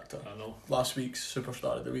X Factor. I know. Last week's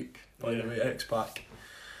Superstar of the Week, by Yeah. the way, X Pac.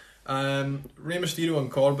 Rey Mysterio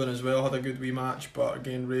and Corbin as well had a good wee match, but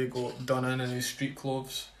again Rey got done in his street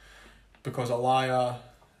clothes because Aliyah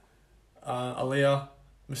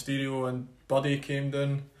Mysterio and Buddy came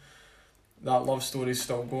down. That love story's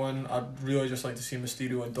still going. I'd really just like to see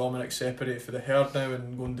Mysterio and Dominic separate for the herd now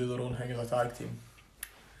and go and do their own thing as a tag team.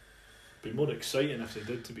 Be more exciting if they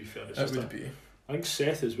did, to be fair. It's It just would be. I think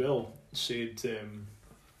Seth as well said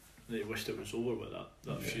that he wished it was over with that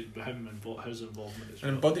Yeah. feud with him and his involvement as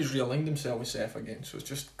well. And Buddy's realigned himself with Seth again, so it's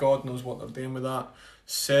just God knows what they're doing with that.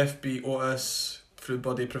 Seth beat Otis through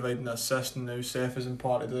Buddy providing the assist, and now Seth isn't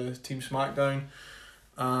part of the Team SmackDown.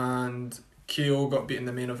 And KO got beaten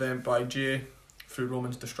in the main event by Jay through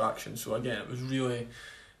Roman's distraction. So again, it was really,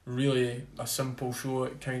 really a simple show.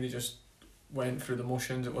 It kind of just went through the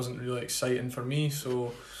motions. It wasn't really exciting for me.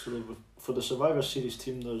 So For the Survivor Series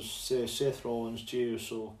team, there's Seth Rollins, Jey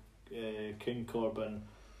Uso, King Corbin,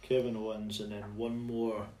 Kevin Owens, and then one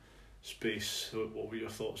more space. What were your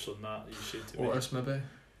thoughts on that? You said to Otis maybe. me.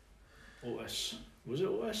 Otis. Was it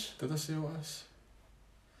Otis? Did I say Otis?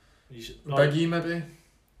 No, Big E maybe.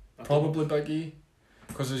 I Probably Big E.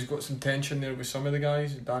 Because he's got some tension there with some of the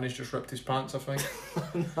guys. Danny's just ripped his pants, I think.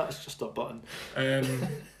 don't- That's just a button.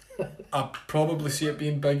 I'd probably see it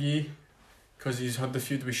being Big E, because he's had the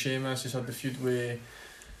feud with Sheamus, he's had the feud with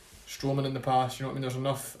Strowman in the past, you know what I mean? There's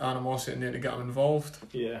enough animosity in there to get him involved.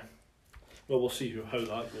 Yeah. Well, we'll see how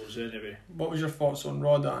that goes anyway. What was your thoughts on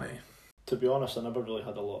Raw, Danny? To be honest, I never really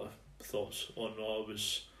had a lot of thoughts on Raw. It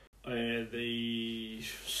was the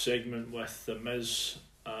segment with The Miz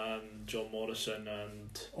and John Morrison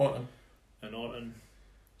and Orton.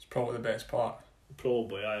 It's probably the best part.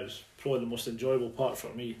 Probably, it was probably the most enjoyable part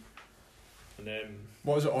for me. And then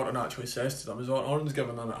What is it Orton actually says to them? Is Orton's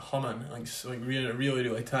giving them a humming, like really, really,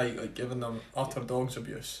 really tight, like giving them utter dog's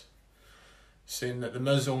abuse. Saying that the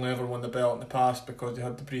Miz only ever won the belt in the past because he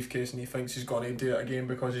had the briefcase and he thinks he's got to do it again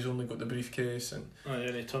because he's only got the briefcase, and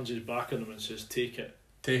then he turns his back on him and says, "Take it."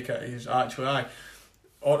 take it. He's actually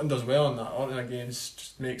Orton does well on that. Orton again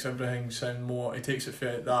just makes everything sound more. He takes it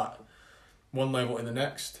from that one level to the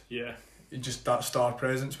next. Yeah. Just that star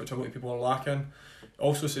presence, which a lot of people are lacking.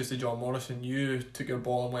 Also says to John Morrison, you took your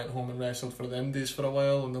ball and went home and wrestled for the Indies for a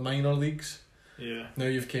while in the minor leagues. Yeah. Now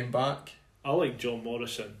you've came back. I like John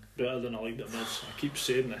Morrison better than I like The Miz. I keep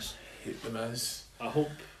saying this. Hate the Miz. I hope.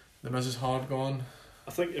 The Miz is hard gone.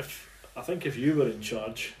 I think if you were in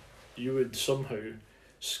charge, you would somehow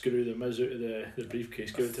screw the Miz out of the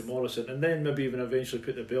briefcase, give it to Morrison, and then maybe even eventually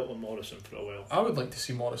put the belt on Morrison for a while. I would like to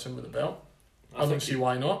see Morrison with the belt. I don't think see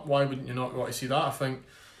why not. Why wouldn't you not want to see that? I think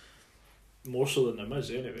more so than the Miz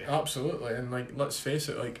anyway. absolutely. And like, let's face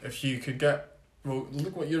it. Like, if you could get, well,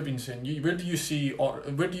 look what you've been saying. Where do you see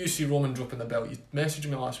Roman dropping the belt? You messaged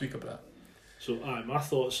me last week about it. So my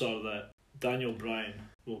thoughts are that Daniel Bryan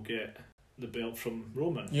will get the belt from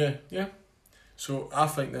Roman. Yeah. So I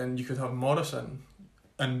think then you could have Morrison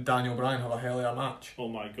and Daniel Bryan have a hell of a match. Oh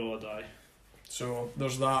my god, aye. So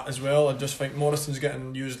there's that as well. I just think Morrison's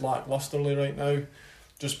getting used lacklusterly right now,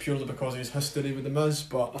 just purely because of his history with the Miz.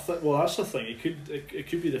 But I think that's the thing. It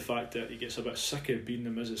could be the fact that he gets a bit sick of being the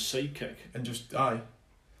Miz's sidekick, and just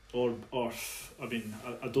or I mean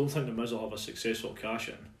I don't think the Miz will have a successful cash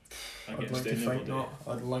in I'd against like to anybody. think not.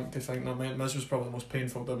 I'd like to think not. Miz was probably the most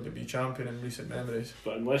painful WWE champion in recent memories.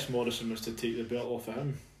 But unless Morrison was to take the belt off of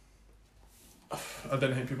him, I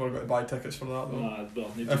didn't think people are going to buy tickets for that though.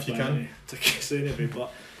 well, need If to you buy can. any tickets anyway.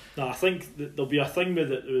 But no, I think that there'll be a thing with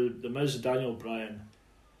the Miz Daniel Bryan.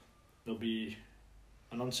 There'll be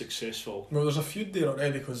an unsuccessful. Well, there's a feud there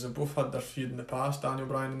already because they both had their feud in the past, Daniel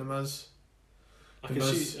Bryan and the Miz. I The can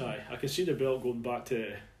Miz- see. I can see the belt going back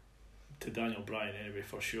to Daniel Bryan anyway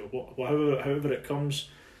for sure. However it comes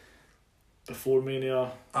before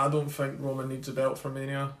Mania. I don't think Roman needs a belt for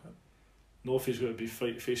Mania. No, if he's going to be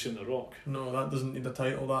facing The Rock. No, that doesn't need a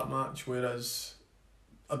title, that match, whereas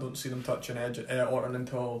I don't see them touching Orton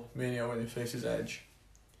until Mania when he faces Edge.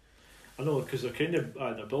 I know, because they're kind of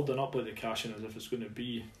they're building up like the cash in as if it's going to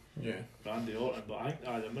be Yeah. Randy Orton, but I think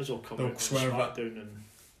they might as well come They'll out on swerve it. SmackDown and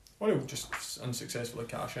Or he'll just unsuccessfully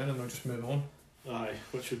cash in and they'll just move on. aye,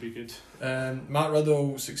 which would be good. Matt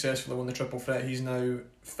Riddle successfully won the triple threat. He's now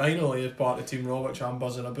finally as part of Team Raw, which I'm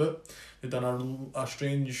buzzing about. They've done a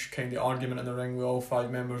strange kind of argument in the ring with all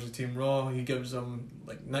 5 members of Team Raw. He gives them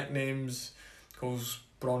like nicknames, calls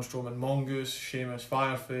Braun Strowman Mongoose, Sheamus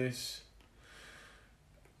Fireface.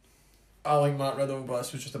 I like Matt Riddle, but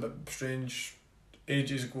this was just a bit strange.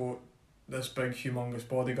 Ages ago, this big humongous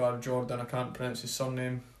bodyguard Jordan, I can't pronounce his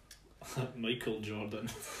surname. Michael Jordan.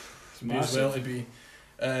 It's May as well massive. to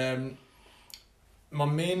be. My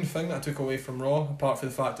main thing that I took away from Raw, apart from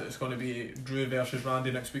the fact that it's going to be Drew versus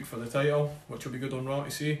Randy next week for the title, which will be good on Raw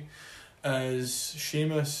to see, is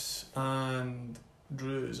Sheamus and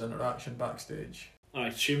Drew's interaction backstage.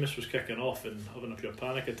 Aye, Sheamus was kicking off and having a pure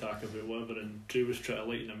panic attack about whatever, and Drew was trying to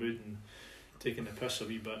lighten the mood and taking the piss a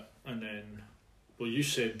wee bit. And then, well, you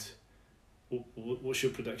said, what's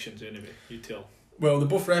your predictions anyway? You tell. Well, they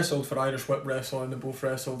both wrestled for Irish Whip Wrestling. They both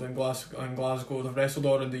wrestled in Glasgow. They've wrestled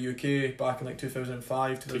all in the UK back in like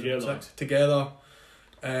 2005, 2006 together.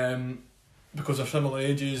 Because of similar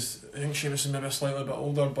ages, I think Sheamus is maybe a slightly bit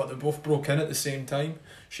older, but they both broke in at the same time.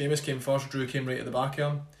 Sheamus came first, Drew came right at the back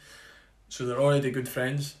of him. So they're already good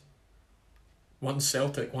friends. One's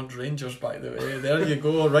Celtic, one's Rangers, by the way. There you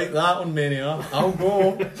go, write that on Mania. I'll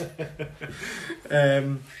go.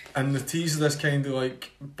 And the tease of this kind of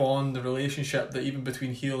like bond, the relationship that even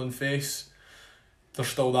between heel and face, there's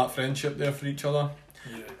still that friendship there for each other.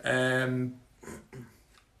 Yeah.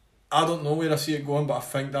 I don't know where I see it going, but I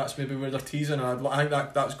think that's maybe where they're teasing. And I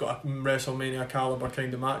think that's got a WrestleMania caliber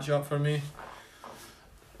kind of match up for me.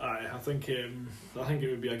 Aye, I think it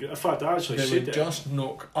would be a good. In fact, I actually They said would it. just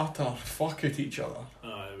knock utter fuck at each other.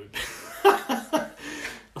 Aye, it would be.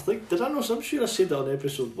 I think, did I know? I'm sure I said that on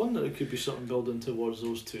episode 1 that it could be something building towards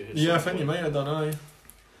those two. at Yeah, I some think you point. might have done, aye.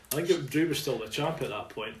 I think Drew was still the champ at that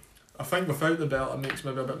point. I think without the belt, it makes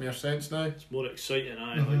maybe a bit more sense now. It's more exciting,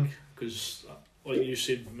 Mhm. because like you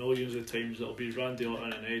said millions of times, it'll be Randy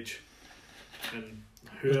Orton and Edge, and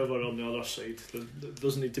whoever on the other side. There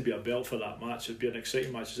doesn't need to be a belt for that match. It'd be an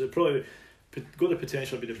exciting match. It'd probably got the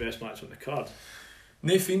potential to be the best match on the card.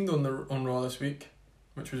 No Fiend on Raw this week,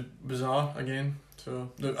 which was bizarre again.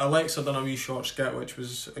 So Alexa done a wee short skit, which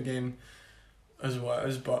was again is what it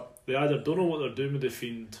is, but They either don't know what they're doing with the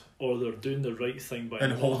Fiend, or they're doing the right thing by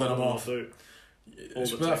And not holding having him off. out.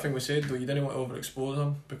 it's the that time. thing we said though. You didn't want to overexpose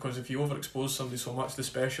them, because if you overexpose somebody so much, the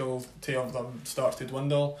specialty of them starts to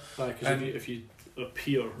dwindle. Because And- if you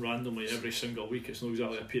appear randomly every single week, it's not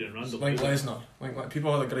exactly appearing It's randomly. like Lesnar. Like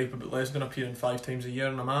people had a gripe about Lesnar appearing 5 times a year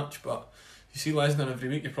in a match, but if you see Lesnar every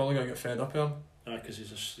week, you're probably gonna get fed up with him. Because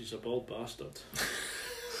he's a bald bastard.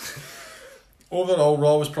 Overall,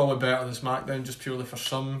 Raw was probably better than SmackDown, just purely for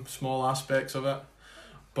some small aspects of it.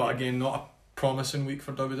 But again, not a promising week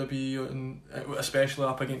for WWE, and especially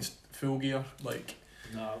up against Full Gear. Like,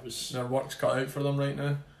 Nah, it was. their work's cut out for them right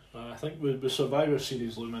now. I think with Survivor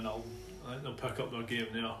Series looming, I think they'll pick up their game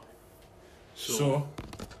there. So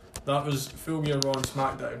that was Full Gear, Raw and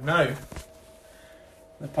SmackDown. Now,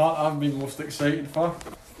 the part I've been most excited for.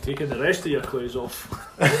 taking the rest of your clothes off.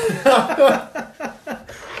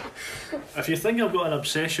 If you think I've got an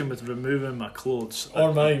obsession with removing my clothes,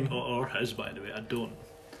 Or mine. or his, by the way, I don't.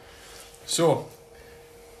 So,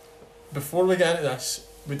 before we get into this,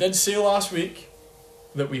 we did say last week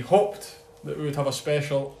that we hoped that we would have a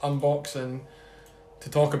special unboxing to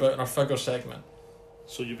talk about in our figure segment,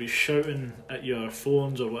 So you'll be shouting at your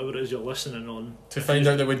phones or whatever it is you're listening on to find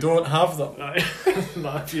out that we don't have them.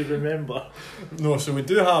 Nah, if you remember. No, so we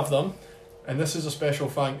do have them, and this is a special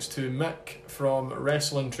thanks to Mick from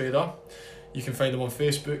Wrestling Trader. You can find them on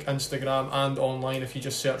Facebook, Instagram and online if you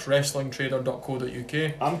just search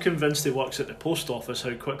wrestlingtrader.co.uk. I'm convinced he works at the post office,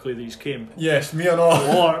 how quickly these came. Yes, me and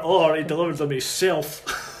all. Or he delivered them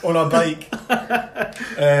himself. On a bike.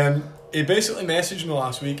 He basically messaged me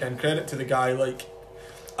last week, and credit to the guy, like,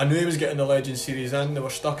 I knew he was getting the Legend Series in, they were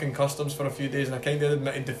stuck in customs for a few days, and I kind of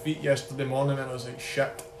admitted defeat yesterday morning, and I was like,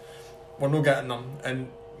 shit, we're not getting them. And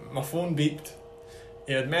my phone beeped.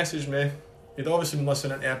 He had messaged me. He'd obviously been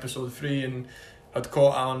listening to episode 3 and had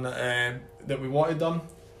caught on that we wanted them.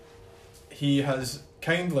 He has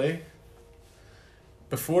kindly,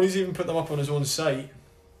 before he's even put them up on his own site,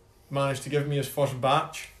 managed to give me his first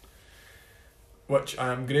batch, which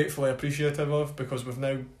I am gratefully appreciative of, because we've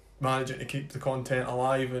now managed to keep the content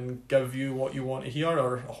alive and give you what you want to hear,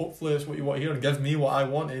 or hopefully it's what you want to hear, and give me what I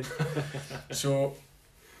wanted. So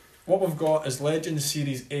What we've got is Legends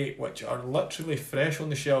Series 8, which are literally fresh on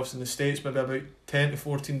the shelves in the States, maybe about 10 to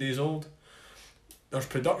 14 days old. There's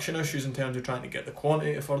production issues in terms of trying to get the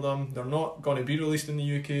quantity for them. They're not going to be released in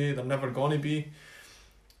the UK. They're never going to be.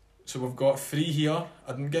 So we've got 3 here.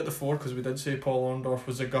 I didn't get the 4 because we did say Paul Orndorff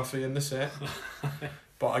was a Guthrie in the set.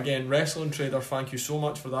 But again, Wrestling Trader, thank you so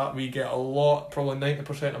much for that. We get a lot, probably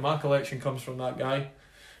 90% of my collection comes from that guy.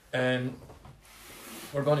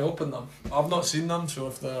 We're going to open them. I've not seen them, so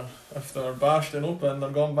if they're bashed and open, they're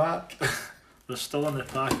going back. They're still in the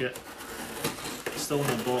packet. Still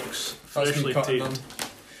in the box. That's me Freshly cutting taped. them.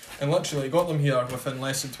 And literally got them here within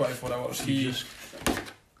less than 24 hours. You've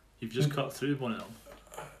just cut through one of them.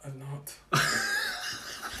 I'm not.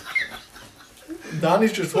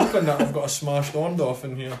 Danny's just hoping that I've got a smashed Orndorff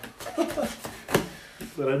in here.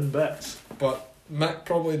 They're in bits. But Mick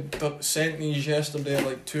probably sent these yesterday at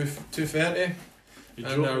like 2:30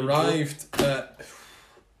 and arrived at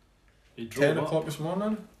 10 o'clock this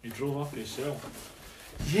morning. He drove up himself.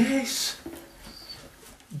 Yes!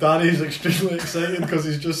 Danny's extremely excited because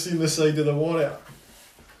he's just seen the side of the Warrior.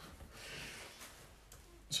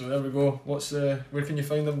 So there we go. Where can you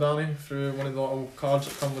find them, Danny? Through one of the little cards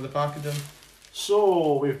that come with the packaging.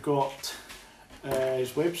 So we've got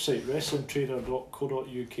his website,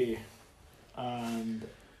 wrestlingtrader.co.uk, and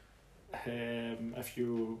if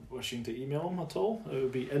you're wishing to email him at all, it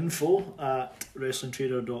would be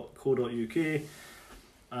info@wrestlingtrader.co.uk.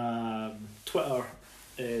 Twitter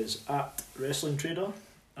is @wrestlingtrader,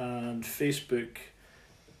 and Facebook,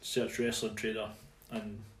 search Wrestling Trader,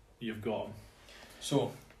 and you've got him.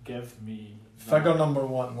 So, Give me that. figure number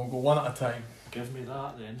 1. We'll go one at a time. Give me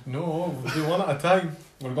that then. No, we'll do one at a time.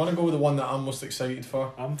 We're going to go with the one that I'm most excited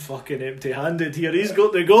for. I'm fucking empty-handed here. He's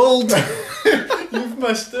got the gold. You've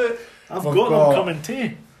missed it. I've We've got got them coming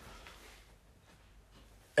too.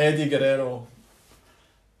 Eddie Guerrero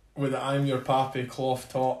with the I'm Your Pappy cloth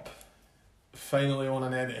top. Finally on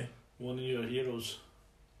an Eddie. One of your heroes.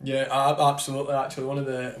 Yeah, absolutely. Actually, one of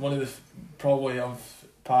the probably of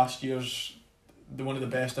past years, one of the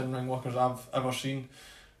best in-ring workers I've ever seen.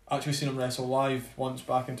 Actually seen him wrestle live once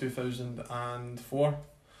back in 2004.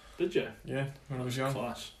 Did you? Yeah, when I was young.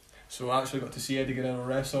 Class. So I actually got to see Eddie Guerrero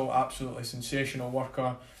wrestle. Absolutely sensational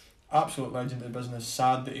worker. Absolute legend of the business.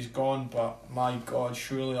 Sad that he's gone, but my God,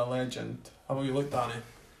 surely a legend. How about you look, Danny?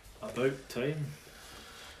 About time.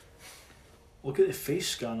 Look at the face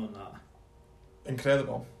scan on that.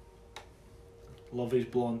 Incredible. Love his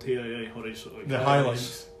blonde hair, yeah, horizontal. The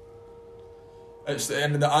highlights. It's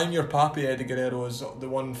the I'm Your Pappy Eddie Guerrero is the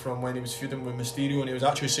one from when he was feuding with Mysterio, and he was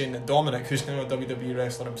actually saying that Dominic, who's now a WWE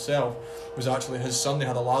wrestler himself, was actually his son. They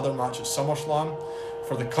had a ladder match at SummerSlam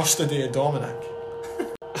for the custody of Dominic.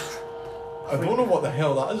 I don't know what the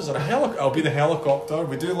hell that is. Is it a helicopter? It'll be the helicopter.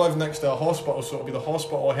 We do live next to a hospital, so it'll be the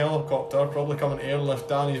hospital helicopter, probably coming to airlift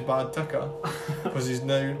Danny's bad ticker, because he's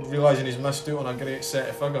now realising he's missed out on a great set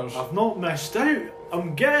of figures. I've not missed out.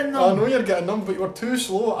 I'm getting them. I know you're getting them, but you were too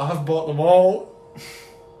slow. I have bought them all.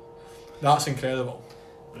 That's incredible.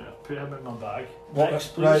 Yeah, put him in my bag. What- Next,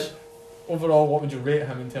 please. right. Overall, what would you rate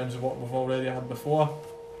him in terms of what we've already had before?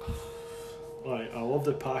 Right, I love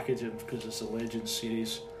the packaging because it's a Legends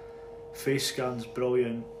series. Face scan's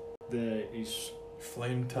brilliant. He's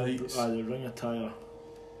Flame tights. the ring attire,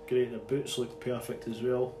 great. The boots look perfect as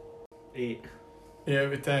well. 8. 8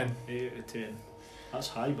 out of 10. 8 out of 10. That's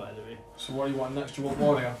high, by the way. So what do you want next? You want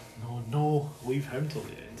Warrior? No, leave him till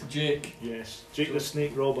the end. Jake. Yes, Jake the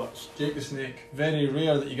Snake Roberts. Jake the Snake. Very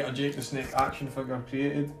rare that you get a Jake the Snake action figure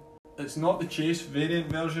created. It's not the Chase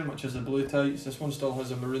variant version, which is the blue tights. This one still has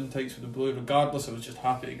the maroon tights with the blue. Regardless, I was just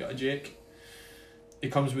happy to get a Jake. He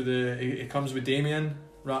comes with Damien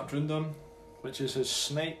wrapped around him. Which is his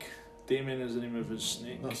snake. Damien is the name of his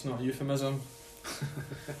snake. That's not a euphemism.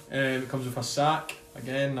 It comes with a sack.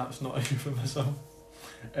 Again, that's not a euphemism.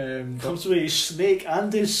 Comes with his snake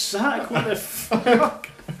and his sack. What the fuck?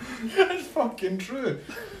 It's fucking true.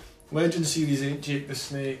 Legend Series 8 Jake the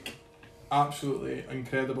Snake. Absolutely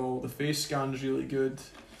incredible. The face scan's really good.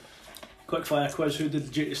 Quick fire quiz. Who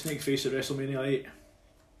did Jake the Snake face at WrestleMania 8?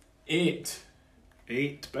 8.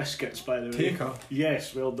 8 biscuits, by the way. Taker.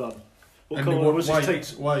 Yes, well done. What And they colour were was white. his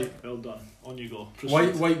tights? White. Well done. On you go.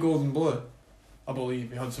 Proceed. White, gold and blue. I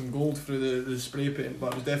believe. He had some gold through the spray paint,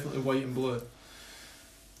 but it was definitely white and blue.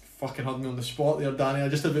 Fucking had me on the spot there, Danny. I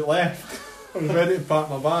just about left. I was ready to pack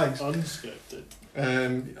my bags. Unscripted.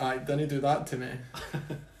 I didn't do that to me.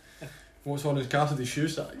 What's on his Cassidy shoe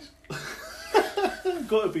size?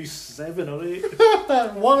 Got to be 7 or 8.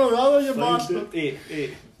 One or the other, you Find bastard. it.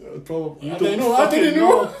 8. Probably. You I don't didn't know. I fucking didn't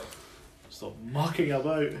know. Stop mucking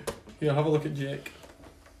about. Here, have a look at Jake.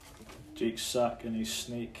 Jake's sack and his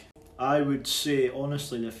snake. I would say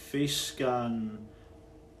honestly the face scan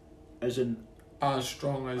isn't As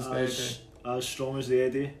strong as the Eddie. as strong as the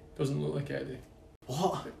Eddie. Doesn't look like Eddie.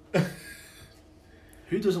 What?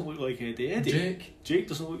 Who doesn't look like Eddie? Eddie. Jake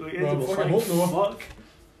doesn't look like Eddie. Well, fucking hope no. Fuck.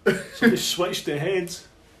 So they switched the heads.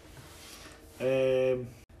 I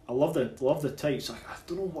love the tights. I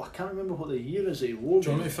don't know. I can't remember what the year is that he wore. Do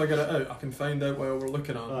you want me to figure it out? I can find out while we're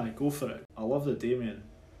looking at it. Aye, go for it. I love the Damien.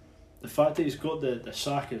 The fact that he's got the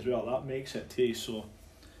sack as well, that makes it too. So,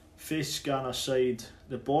 face scan aside,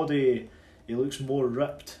 the body, he looks more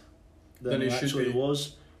ripped than he actually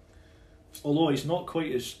was. Although he's not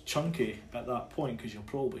quite as chunky at that point, because you'll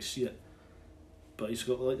probably see it. But he's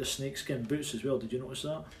got like the snakeskin boots as well. Did you notice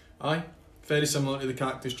that? Aye, very similar to the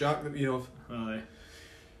Cactus Jack that we have. Aye.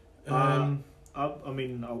 I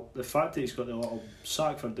mean, the fact that he's got the little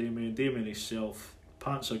sack for Damien himself,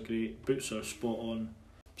 pants are great, boots are spot on.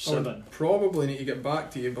 7. I would probably need to get back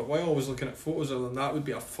to you, but while I was looking at photos of them, that would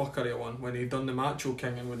be a fuckery one when they done the Macho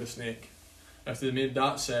King with the snake. If they made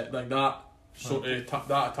that set like that, sort of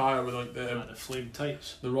that attire with like the flame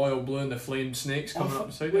tights, the royal blue and the flame snakes coming up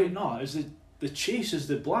beside wait, them. no, is the chase is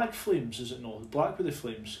the black flames? Is it not? The black with the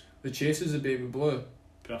flames. The chase is the baby blue.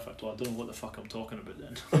 Perfect. Well, I don't know what the fuck I'm talking about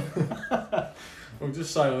then. We'll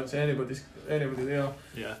just silence anybody there.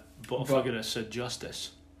 Yeah, but if I could have said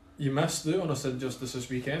Justice. You missed out on a Sid Justice this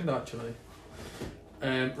weekend, actually.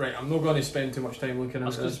 Right, I'm not going to spend too much time looking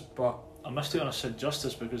at this, but I missed it on a Sid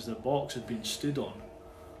Justice because the box had been stood on.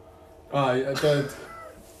 Aye, I did.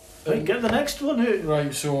 Right, get the next one out.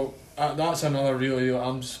 Right, so that's another really.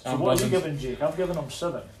 I'm So what are you giving Jake? I've given him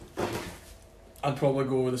 7. I'd probably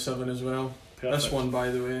go with a 7 as well. Perfect. This one, by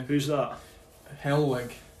the way. Who's that?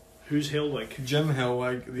 Hellwig. Who's Hellwig? Jim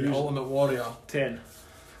Hellwig, the Ultimate Warrior. 10.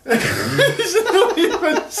 He's not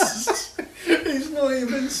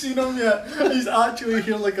even seen him yet. He's actually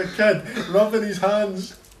here like a kid, rubbing his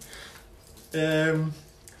hands. This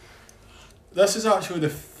is actually the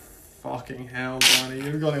fucking hell, Danny.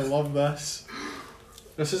 You're gonna love this.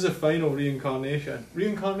 This is the final reincarnation.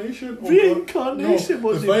 Reincarnation? Reincarnation?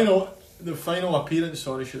 No, the final appearance.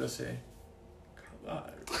 Sorry, should I say?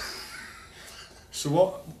 So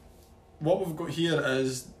what we've got here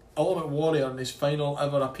is Ultimate Warrior in his final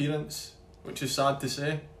ever appearance, which is sad to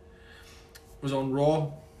say, was on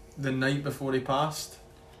Raw the night before he passed.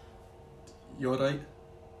 You're right.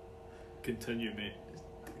 Continue, mate.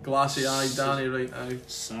 Glassy eye Danny right now.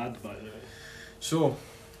 Sad, by the way. So,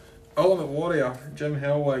 Ultimate Warrior, Jim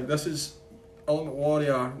Hellwig. This is Ultimate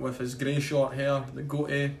Warrior with his grey short hair, the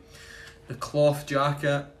goatee, the cloth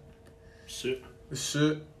jacket, the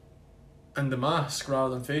suit, and the mask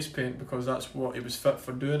rather than face paint, because that's what he was fit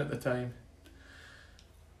for doing at the time.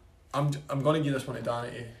 I'm going to give this one to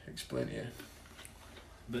Danny to explain to you.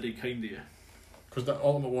 Very kind of you. Because the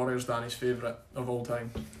Ultimate Warrior is Danny's favourite of all time.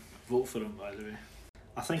 Vote for him, by the way.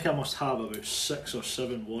 I think I must have about 6 or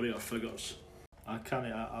 7 Warrior figures. I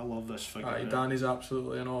love this figure. Aye, Danny's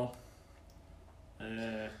absolutely in awe.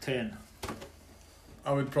 10.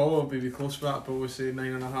 I would probably be close to that, I'd probably say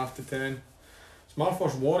 9.5 to 10. It's my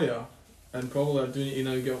first Warrior, and probably I do need to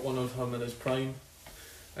now get one of him in his prime,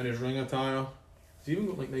 in his ring attire. He's even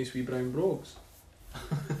got like nice wee brown brogues.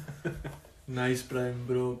 Nice brown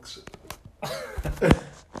brogues.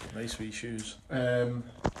 Nice wee shoes.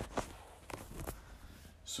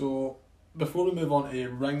 So, before we move on to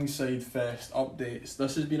Ringside Fest updates,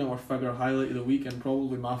 this has been our figure highlight of the week and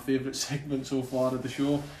probably my favourite segment so far of the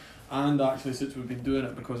show. And actually, since we've been doing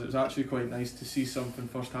it, because it's actually quite nice to see something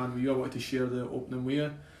firsthand with you. I wanted to share the opening with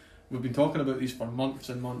you. We've been talking about these for months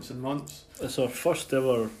and months and months. It's our first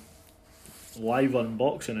ever live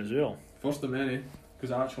unboxing as well. First of many,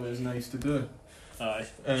 because it actually is nice to do. Aye.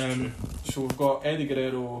 So we've got Eddie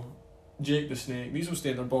Guerrero, Jake the Snake. These will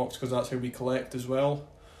stay in their box because that's how we collect as well.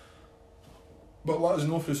 But let us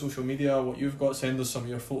know through social media what you've got. Send us some of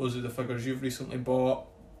your photos of the figures you've recently bought.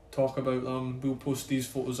 Talk about them. We'll post these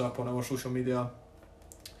photos up on our social media.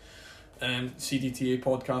 CDTA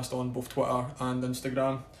podcast on both Twitter and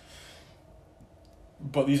Instagram.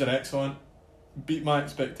 But these are excellent. Beat my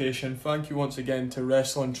expectation. Thank you once again to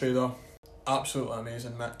Wrestling Trader. Absolutely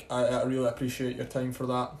amazing, Mick. I really appreciate your time for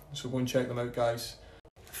that. So go and check them out, guys.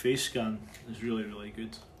 Face scan is really, really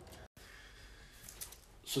good.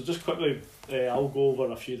 So just quickly, I'll go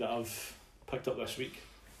over a few that I've picked up this week.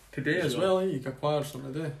 Today as well, you can acquire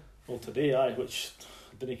some today. Well, today, which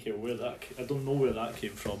I didn't care where that I don't know where that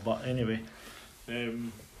came from, but anyway.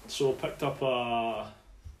 So I picked up a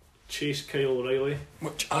Chase Kyle O'Reilly.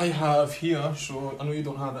 Which I have here, so I know you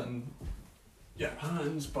don't have it in your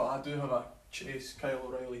hands, but I do have a Chase Kyle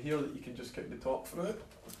O'Reilly here that you can just kick the top through it.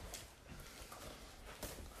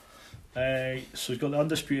 So he's got the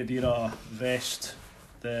Undisputed Era vest,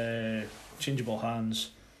 the changeable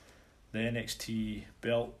hands, the NXT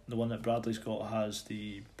belt. The one that Bradley's got has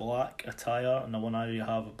the black attire, and the one I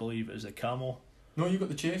have, I believe, is the camo. No, you got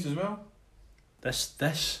the chase as well.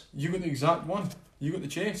 This. You got the exact one. You got the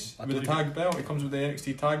chase I with the don't tag belt. It comes with the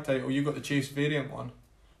NXT tag title. You got the chase variant one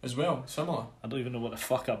as well. Similar. I don't even know what the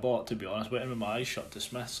fuck I bought, to be honest. Went in with my eyes shut to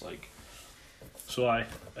Smiths, like. So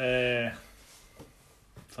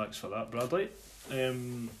thanks for that, Bradley.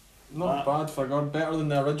 Not bad figure. Better than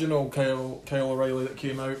the original Kyle O'Reilly that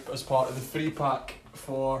came out as part of the free pack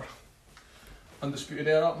for Undisputed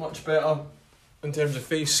Era. Much better in terms of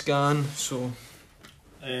face scan. So,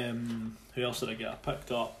 who else did I get? I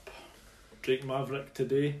picked up Drake Maverick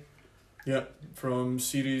today. yeah, from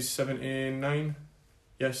Series 79.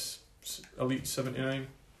 Yes, Elite 79.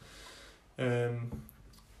 Who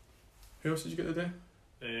else did you get today?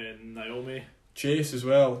 Naomi. Chase as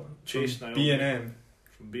well. Chase, from Naomi. B&M.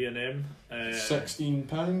 From B&M. £16,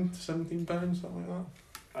 £17, something like that.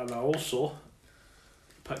 And I also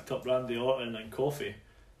picked up Randy Orton and coffee.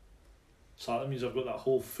 So that means I've got that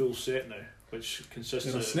whole full set now, which consists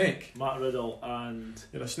You're a of snake. Matt Riddle and...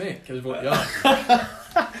 You're a snake, is what you are.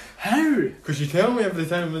 How? Because you tell me every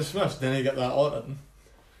time I'm dismissed, then I get that Orton.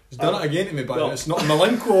 He's done it again to me, but well- it's not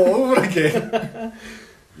Malenko all over again.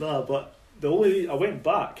 Nah, but the only... I went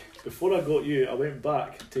back, before I got you, I went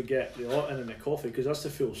back to get the Orton and the coffee, because that's the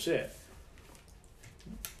full set.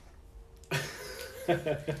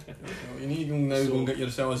 You need to now go and get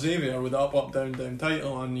yourself a Xavier with the up, down, down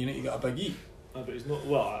title, and you need to get a Big E. But it's not...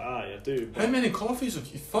 Well, I do. How many coffees have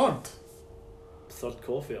you? Third? Third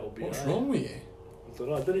coffee, I'll be... What's aye. wrong with you? I don't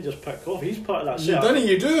know, I didn't just pick coffee, he's part of that You set. done it,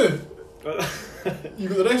 you do! You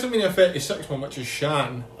got the WrestleMania 36 one, which is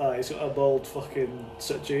Shan. Aye, he's got a bald fucking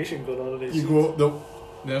situation going on in his... You go,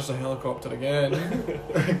 there's the helicopter again.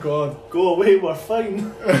 God. Go away, we're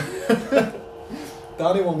fine.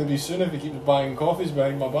 Danny will maybe soon if he keeps buying coffees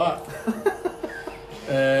behind my back.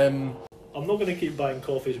 I'm not going to keep buying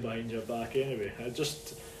coffees behind your back anyway. I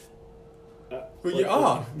just... Well, you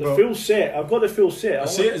are. The Well, full set. I've got the full set. I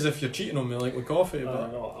say it as if you're cheating on me, like with coffee.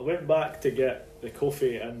 But No, I went back to get the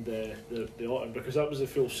coffee and the Orton because that was the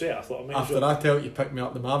full set. I thought I might as after well... I tell you pick me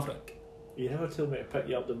up the Maverick, You never told me to pick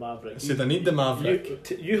you up the Maverick. I said I need the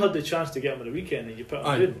Maverick. You had the chance to get him on the weekend and you put him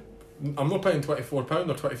Aye. in. I'm not paying £24 or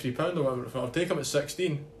 £23 or whatever. I'll take him at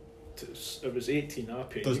 16. It was 18 I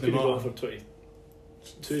paid. Doesn't You could have gone matter. for 22.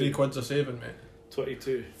 £3 a saving, mate.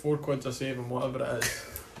 22. £4 a saving, whatever it is.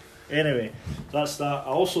 Anyway, that's that. I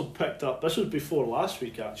also picked up... This was before last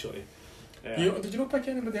week, actually. Did you not pick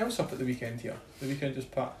anybody else up at the weekend here? The weekend just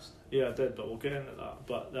passed. Yeah, I did, but we'll get into that.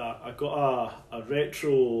 But I got a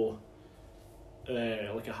retro...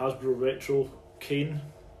 like a Hasbro retro Kane.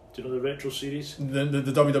 Do you know the retro series? The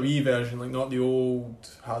WWE version, like not the old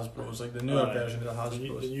Hasbro's, like the newer version of the The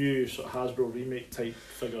Hasbro's. new sort of Hasbro remake type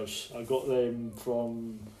figures. I got them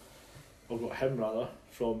from... I got him rather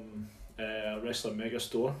from Wrestling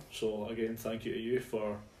Megastore. So again, thank you to you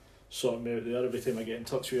for sorting me out there. Every time I get in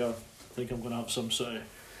touch with you, I think I'm going to have some sort of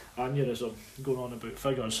aneurysm going on about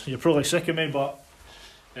figures. You're probably sick of me, but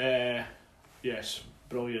yes,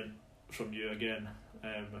 brilliant from you again.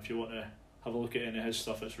 If you want to have a look at any of his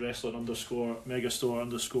stuff, it's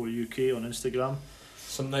wrestling_megastore_UK on Instagram.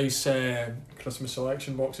 Some nice Christmas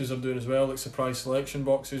selection boxes are doing as well, like surprise selection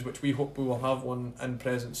boxes, which we hope we will have one in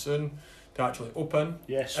present soon to actually open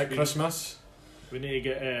Yes, at Christmas. we need to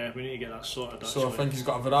get that sorted. So I actually. think he's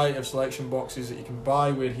got a variety of selection boxes that you can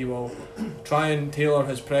buy where he will try and tailor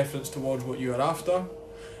his preference towards what you are after.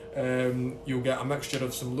 You'll get a mixture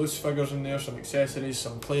of some loose figures in there, some accessories,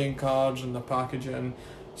 some playing cards in the packaging,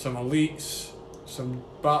 some elites, some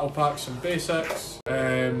battle packs, some basics.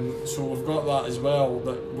 So we've got that as well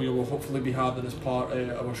that we will hopefully be having as part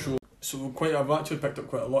of our show. So I've actually picked up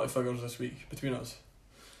quite a lot of figures this week between us.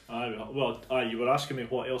 You were asking me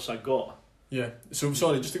what else I got. Yeah, so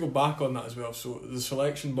sorry, just to go back on that as well. So the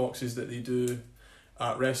selection boxes that they do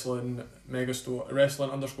at Wrestling _Megastore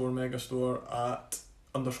at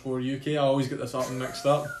 _UK. I always get this up and mixed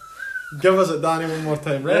up. Give us it, Danny, one more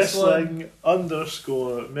time.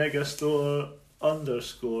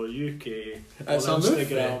 Wrestling_Megastore_UK It's on a move,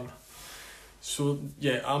 Instagram. So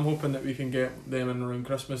yeah, I'm hoping that we can get them in around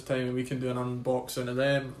Christmas time and we can do an unboxing of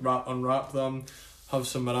them, unwrap them, have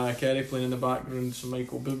some Mariah Carey playing in the background, some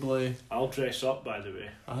Michael Bublé. I'll dress up, by the way.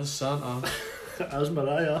 As Santa. As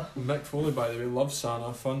Mariah. Mick Foley, by the way, loves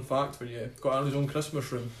Santa. Fun fact for you. Got his own Christmas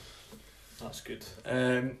room. That's good.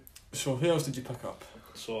 So who else did you pick up?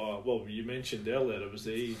 So, you mentioned earlier it was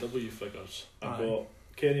the AEW figures. I Aye. got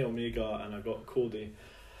Kenny Omega and I got Cody.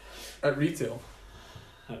 At retail.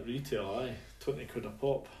 At retail, aye. 20 quid a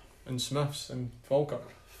pop. In Smiths and Falkirk.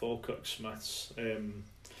 Falkirk Smiths.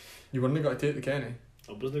 You weren't going to take the Kenny.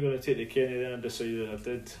 I wasn't going to take the Kenny then and decided I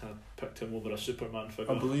did. I picked him over a Superman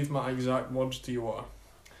figure. I believe my exact words to you are,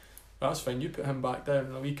 that's fine, you put him back down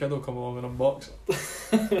and a wee kid will come along and unbox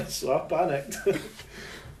it. So I panicked.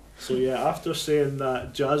 So yeah, after saying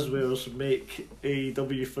that Jazzwares make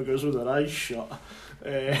AEW figures with their eyes shut.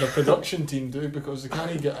 The production team do, because they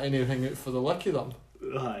can't get anything out for the lick of them.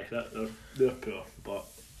 Aye, they're poor, but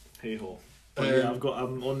hey ho. But yeah,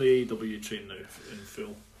 I'm on the AEW train now in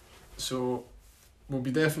full. So we'll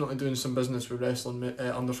be definitely doing some business with Wrestling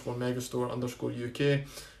 _Megastore _UK,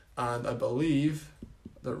 and I believe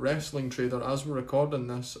that Wrestling Trader, as we're recording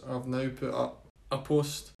this, have now put up a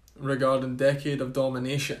post regarding Decade of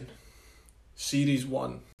Domination, Series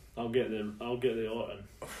 1. I'll get the Orton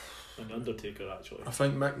and Undertaker actually. I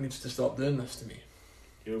think Mick needs to stop doing this to me.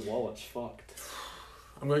 Your wallet's fucked.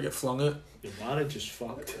 I'm going to get flung out. Your marriage is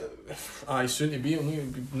fucked. Aye, soon to be. I'm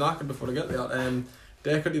going to be knackered before I get there.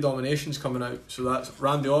 Decade of Domination's coming out, so that's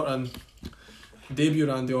Randy Orton, debut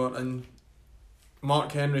Randy Orton,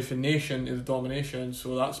 Mark Henry for Nation of Domination,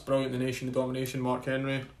 so that's brilliant, the Nation of Domination, Mark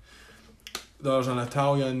Henry. There's an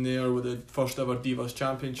Italian there with the first ever Divas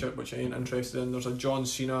Championship, which I ain't interested in. There's a John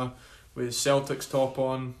Cena with Celtics top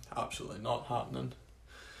on, absolutely not happening.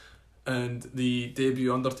 And the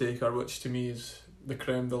debut Undertaker, which to me is the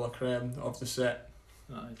creme de la creme of the set.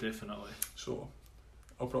 Aye, definitely. So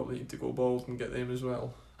I'll probably need to go bald and get them as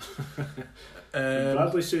well. When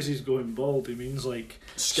Bradley says he's going bald, he means like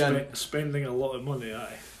spending a lot of money,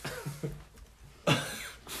 aye.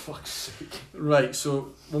 Fuck's sake. Right,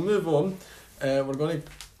 so we'll move on. We're going to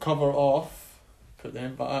cover off, put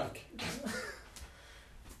them back.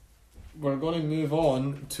 We're going to move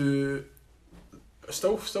on to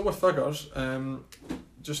still with figures.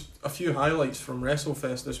 Just a few highlights from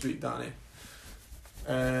WrestleFest this week, Danny.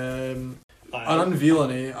 Are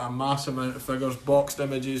unveiling a mass amount of figures, boxed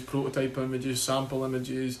images, prototype images, sample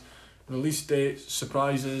images, release dates,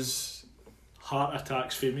 surprises. Heart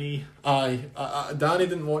attacks for me. Aye, Danny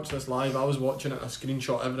didn't watch this live. I was watching it. I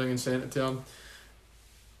screenshot everything and sent it to him.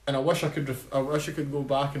 And I wish I could go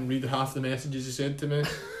back and read half the messages he said to me.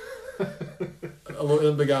 A lot of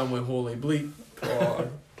them began with "holy bleep" or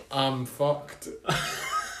 "I'm fucked."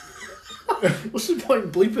 What's the point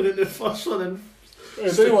in bleeping in the first one? And I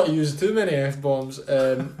don't want to use too many F-bombs.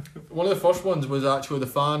 One of the first ones was actually the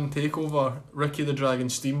fan takeover, Ricky the Dragon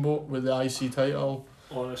Steamboat with the IC title.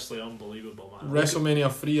 Honestly, unbelievable, man.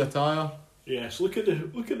 WrestleMania free attire. Yes, look at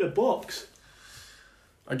the box.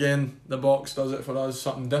 Again, the box does it for us,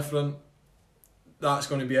 something different. That's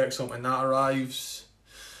going to be excellent when that arrives.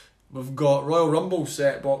 We've got Royal Rumble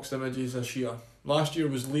set boxed images this year. Last year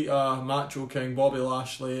was Lita, Macho King, Bobby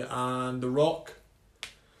Lashley and The Rock.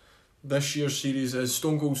 This year's series is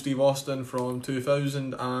Stone Cold Steve Austin from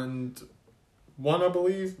 2001, I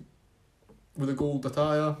believe, with a gold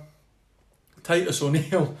attire. Titus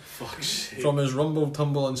O'Neil from his Rumble,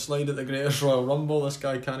 Tumble and Slide at the Greatest Royal Rumble. This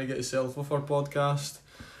guy can't get himself off our podcast.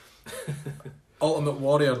 Ultimate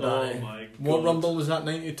Warrior, Danny. Oh my God. What Rumble was that,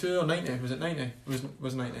 92 or 90? Was it 90? It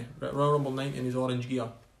was 90. Royal Rumble 90 in his orange gear.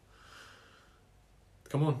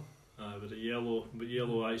 Come on. With the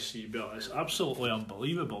yellow IC belt. It's absolutely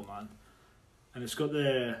unbelievable, man. And it's got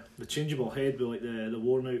the changeable head with like the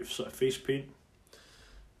worn out sort of face paint.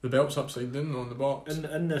 The belt's upside down on the box.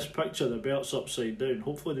 In this picture, the belt's upside down.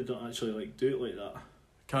 Hopefully they don't actually like do it like that.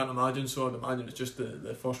 Can't imagine so. I'd imagine it's just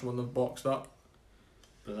the first one they've boxed up.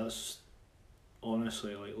 But that's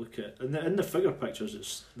honestly like, look at in the figure pictures,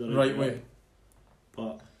 it's the right way.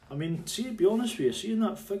 But I mean, be honest with you, seeing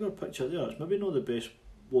that figure picture there, it's maybe not the best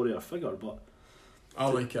Warrior figure, but I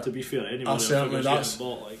like it. To be fair, any that's Warrior figure's getting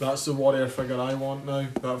bought, like. That's the Warrior figure I want now.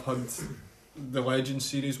 That I've had the Legends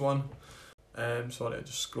series one. Sorry, I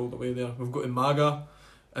just scrolled away there. We've got Umaga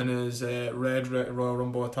in his red Royal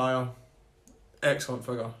Rumble attire. Excellent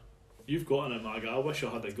figure. You've got an Umaga. I wish I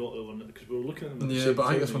had got the one because we were looking at them. Yeah, but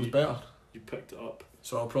I think this one's better. You picked it up.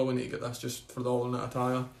 So I'll probably need to get this just for the alternate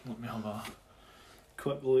attire. Let me have a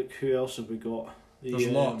quick look. Who else have we got? There's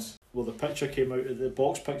lots. Well, the picture came out of the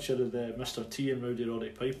box picture of the Mr. T and Rowdy Roddy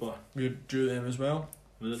Piper. We drew them as well.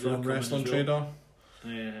 From Wrestling Trader.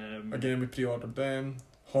 Again, we pre-ordered them.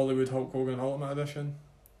 Hollywood Hulk Hogan Ultimate Edition.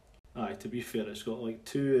 Aye, to be fair, it's got like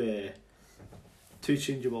two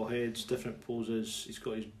changeable heads, different poses. He's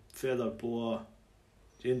got his feather boa,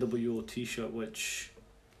 the NWO t-shirt, which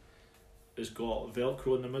has got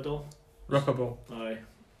Velcro in the middle. Rippable. Aye.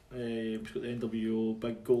 He's got the NWO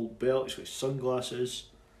big gold belt. He's got his sunglasses.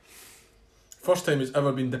 First time he's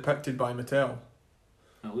ever been depicted by Mattel.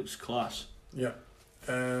 That looks class. Yeah.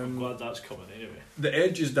 I'm glad that's coming anyway. The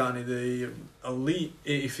edges, Danny, the Elite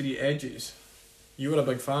 83 edges. You were a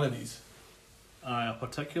big fan of these. I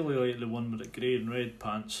particularly like the one with the grey and red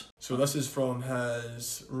pants. So this is from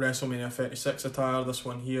his WrestleMania 36 attire. This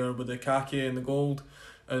one here with the khaki and the gold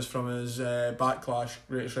is from his Backlash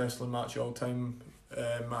Greatest Wrestling Match of All Time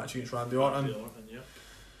match against Randy Orton. Yeah.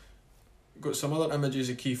 Got some other images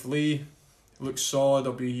of Keith Lee. Looks solid.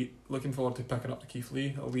 I'll be looking forward to picking up the Keith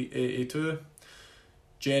Lee. Elite 82.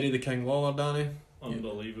 Jerry the King Lawler, Danny.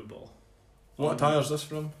 Unbelievable. What attire is this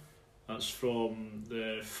from? That's from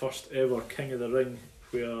the first ever King of the Ring,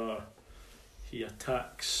 where he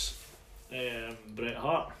attacks Bret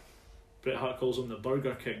Hart. Bret Hart calls him the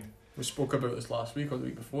Burger King. We spoke about this last week or the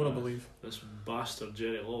week before, I believe. This bastard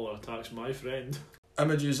Jerry Lawler attacks my friend.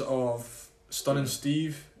 Images of Stunning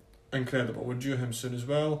Steve. Incredible. We're due him soon as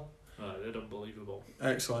well. They're unbelievable.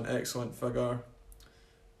 Excellent figure.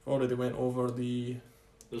 Already went over the...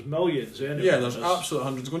 There's millions anyway. Yeah, there's absolute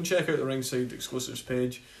hundreds. Go and check out the Ringside Exclusives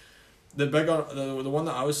page. The one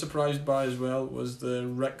that I was surprised by as well was the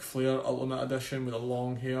Ric Flair Ultimate Edition with the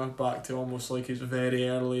long hair, back to almost like his very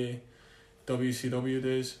early WCW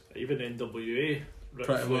days. Even NWA. Ric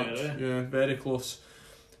Pretty Flair, much, eh? yeah, very close.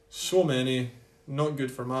 So many, not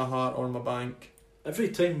good for my heart or my bank. Every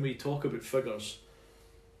time we talk about figures,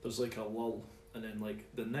 there's like a lull, and then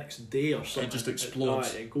like the next day or something, just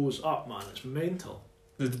explodes. It goes up, man. It's mental.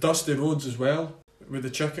 The Dusty Rhodes as well, with the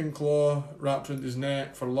chicken claw wrapped around his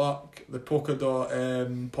neck for luck, the polka dot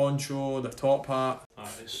poncho, the top hat.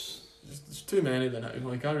 There's too many than it.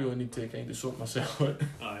 Like, I really need to kind of sort myself out.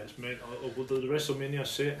 It's mental. The WrestleMania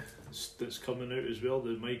set that's coming out as well,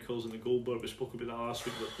 the Michaels and the Goldberg, we spoke about that last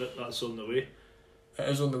week, but that's on the way. It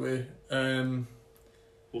is on the way.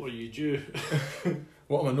 What are you due?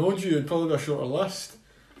 What am I not due? It'd probably be a shorter list.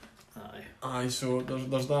 Aye, so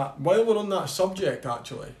there's that. While we're on that subject,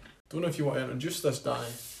 actually, don't know if you want to introduce this, Danny.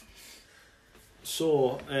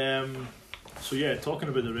 So yeah, talking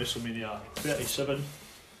about the WrestleMania 37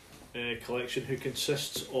 collection, who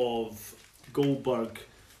consists of Goldberg,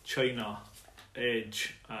 Chyna,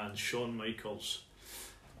 Edge and Shawn Michaels.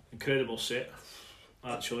 Incredible set,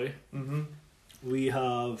 actually. Mm-hmm. We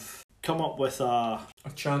have come up with a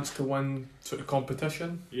chance to win sort of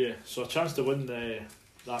competition. Yeah, so a chance to win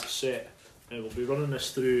that set. We'll be running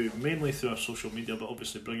this mainly through our social media, but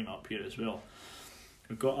obviously bringing it up here as well.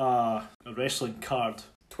 We've got a wrestling card.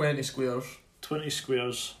 20 squares. 20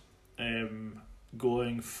 squares,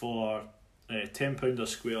 going for £10 a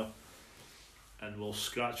square, and we'll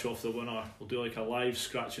scratch off the winner. We'll do like a live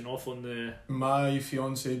scratching off on the... My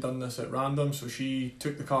fiance done this at random, so she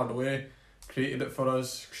took the card away, created it for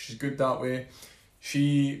us. She's good that way.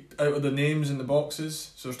 She, out of the names in the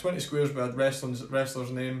boxes, so there's 20 squares with a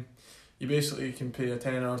wrestler's name. You basically can pay a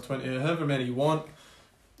tenner or 20, however many you want.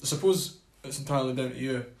 I suppose it's entirely down to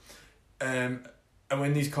you. And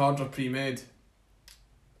when these cards are pre-made,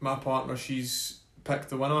 my partner, she's picked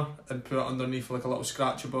the winner and put it underneath like a little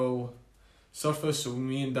scratchable surface, so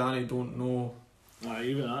me and Danny don't know.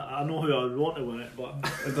 Even I know who I would want to win it, but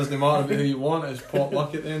it doesn't matter about who you want. It's pot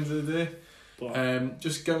luck at the end of the day. But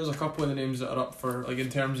just give us a couple of the names that are up for, like, in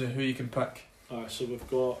terms of who you can pick. So we've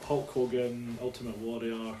got Hulk Hogan, Ultimate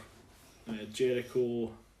Warrior,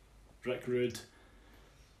 Jericho, Rick Rude,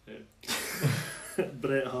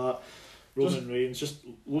 Bret Hart, Roman Reigns, just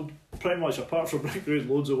pretty much apart from Rick Rude,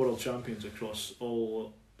 loads of world champions across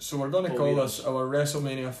all. So we're going to call this our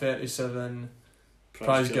WrestleMania 37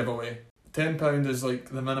 prize giveaway. £10 is like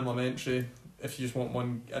the minimum entry if you just want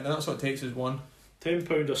one, and that's what it takes is one.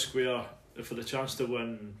 £10 a square for the chance to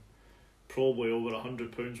win probably over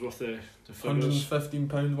 £100 worth of the figures.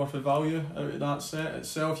 £115 worth of value out of that set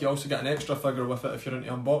itself. You also get an extra figure with it if you're into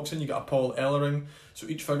unboxing. You get a Paul Ellering. So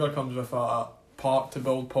each figure comes with a part to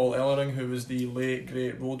build Paul Ellering, who was the late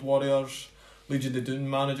great Road Warriors Legion of Doom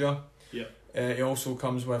manager. Yep. He also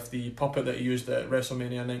comes with the puppet that he used at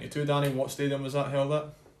WrestleMania 92. Danny, what stadium was that held at?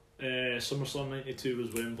 SummerSlam 92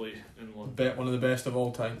 was Wembley in London. One of the best of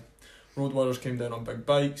all time. Road Warriors came down on big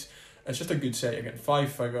bikes. It's just a good set. You're getting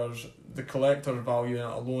 5 figures. The collector's value in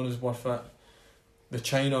it alone is worth it. The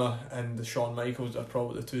Chyna and the Shawn Michaels are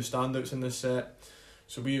probably the two standouts in this set.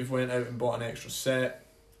 So we've went out and bought an extra set.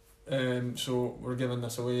 So we're giving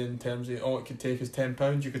this away in terms of all it could take is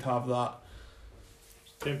 £10. You could have that.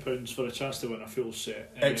 £10 for a chance to win a full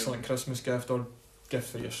set. Excellent Christmas gift or gift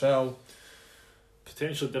for yourself.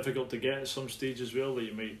 Potentially difficult to get at some stage as well, that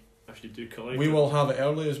you might, if you do collect we it. will have it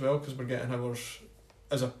early as well because we're getting ours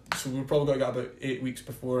so we're probably going to get about 8 weeks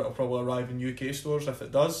before it'll probably arrive in UK stores if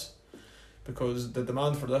it does, because the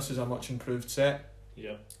demand for this is a much improved set.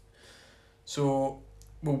 Yeah. So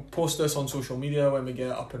we'll post this on social media when we get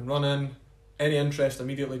it up and running. Any interest,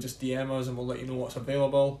 immediately just DM us and we'll let you know what's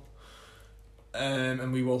available.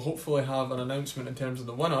 And we will hopefully have an announcement in terms of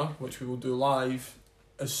the winner, which we will do live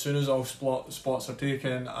as soon as all spots are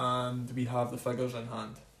taken and we have the figures in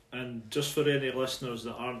hand. And just for any listeners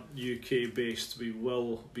that aren't UK based, we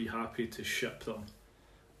will be happy to ship them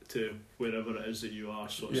to wherever it is that you are.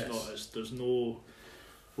 So it's there's no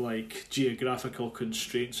like geographical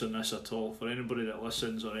constraints on this at all. For anybody that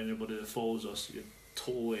listens or anybody that follows us, you're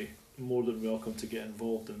totally more than welcome to get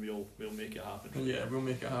involved, and we'll make it happen. Yeah, we'll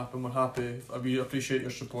make it happen. We're happy. We appreciate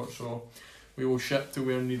your support, so we will ship to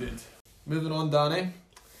where needed. Moving on, Danny.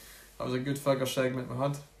 That was a good figure segment we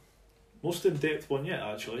had. Most in-depth one yet,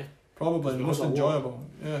 actually. Probably the There most was a enjoyable.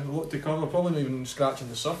 Yeah, a lot to cover. Probably not even scratching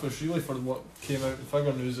the surface really for what came out in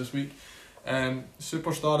figure news this week.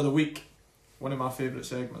 Superstar of the week. One of my favourite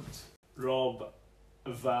segments. Rob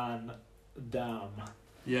Van Dam.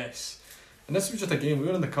 Yes. And this was just a game. We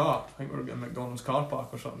were in the car. I think we were at McDonald's car park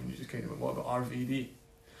or something. And you just kind of went, what about RVD?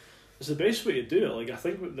 It's the best way to do it. Like, I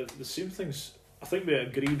think the same things. I think we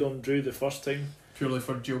agreed on Drew the first time. Purely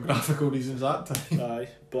for geographical reasons that time. Aye,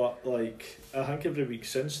 but like I think every week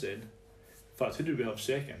since then. In fact, who did we have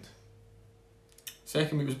second?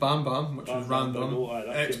 Second week was Bam Bam, which was Bam Bam, random. aye,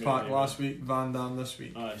 that X-Pac came out last week, Van Damme this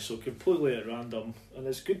week. Aye, so completely at random, and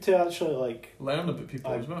it's good to actually like Learn about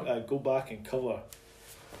people as well. go back and cover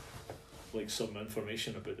like some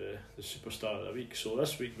information about the superstar of the week. So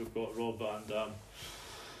this week we've got Rob Van Dam.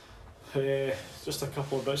 Just a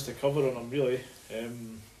couple of bits to cover on him really.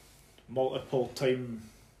 Multiple time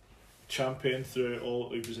champion throughout all.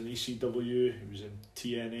 He was in ECW, he was in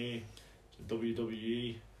TNA,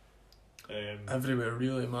 WWE. Everywhere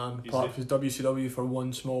really, man. He's Apart from WCW for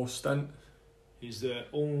one small stint. He's the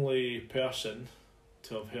only person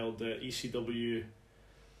to have held the ECW,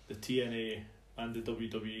 the TNA and the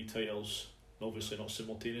WWE titles, obviously not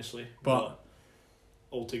simultaneously, but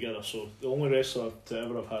all together. So the only wrestler to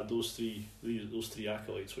ever have had those three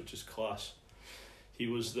accolades, which is class. He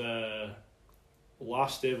was the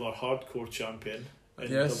last ever hardcore champion in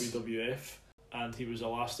WWF, and he was the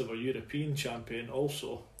last ever European champion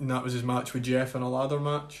also. And that was his match with Jeff in a ladder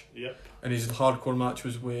match. Yep. And his hardcore match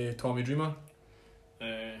was with Tommy Dreamer.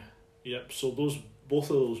 Yep. So both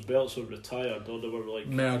of those belts are retired, or they were like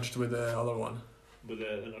merged with the other one. With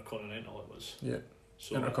the Intercontinental, it was. Yeah.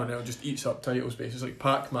 So Intercontinental just eats up titles, basically. It's like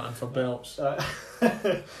Pac-Man for belts.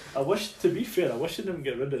 I wish they didn't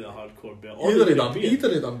get rid of the hardcore belt. Either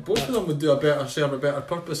of them. Both of them would serve a better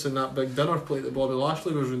purpose than that big dinner plate that Bobby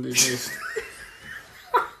Lashley was round his waist.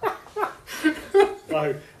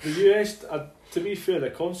 Wow, the US. To be fair, the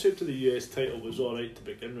concept of the US title was alright to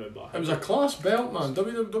begin with, but it was a class belt, man.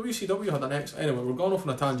 WCW had an X. Anyway, we're going off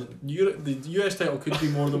on a tangent. The US title could be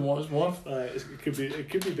more than what it's worth. It could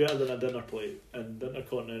be better than a dinner plate, and the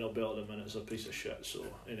Intercontinental belt at the minute is a piece of shit. So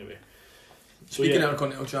anyway, speaking of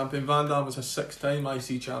Intercontinental champion, Van Damme was a 6-time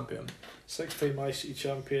IC champion. 6-time IC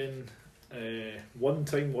champion,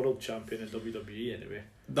 1-time world champion in WWE. Anyway,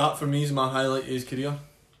 that for me is my highlight of his career.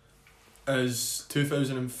 Is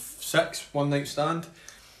 2006 One Night Stand.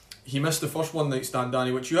 He missed the first One Night Stand,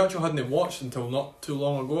 Danny, which you actually hadn't watched until not too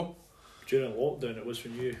long ago. During lockdown, it was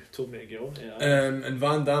when you told me to get on to it. And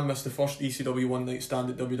Van Damme missed the first ECW One Night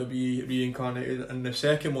Stand at WWE reincarnated, and the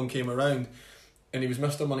second one came around, and he was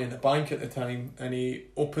Mr. Money in the Bank at the time, and he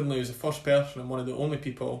openly was the first person and one of the only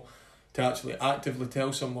people to actually actively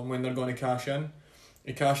tell someone when they're going to cash in.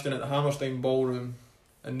 He cashed in at the Hammerstein Ballroom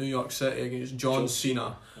in New York City against John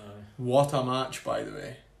Cena. What a match, by the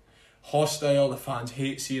way. Hostile, the fans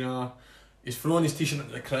hate Cena. He's throwing his t-shirt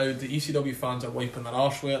into the crowd. The ECW fans are wiping their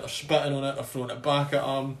arse with it. They're spitting on it. They're throwing it back at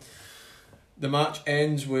him. The match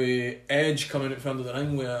ends with Edge coming out from under the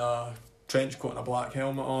ring with a trench coat and a black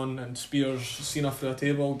helmet on, and spears Cena through a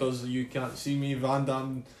table. Does the "You Can't See Me." Van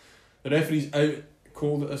Damme, the referee's out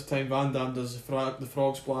cold at this time. Van Damme does the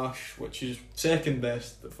frog splash, which is second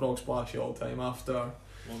best frog splash of all time after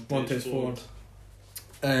Montez Ford.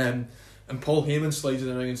 And Paul Heyman slides in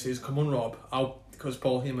the ring and says, "Come on, Rob," because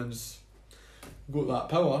Paul Heyman's got that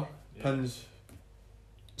power. Yeah. Pins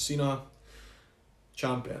Cena,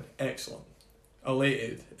 champion, excellent,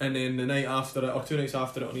 elated. And then the night after it, or 2 nights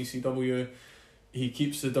after it on ECW, he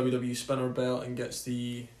keeps the WWE spinner belt and gets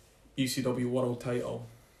the ECW world title.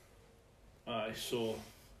 Aye, so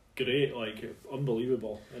great, like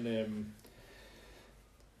unbelievable. And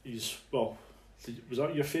was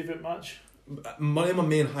that your favourite match? One of my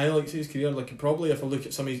main highlights of his career, like probably if I look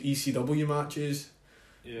at some of his ECW matches,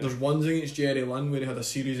 there's ones against Jerry Lynn where he had a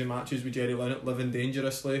series of matches with Jerry Lynn at Living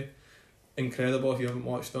Dangerously. Incredible. If you haven't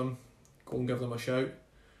watched them, go and give them a shout.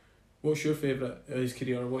 What's your favourite of his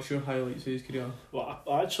career? What's your highlights of his career? Well,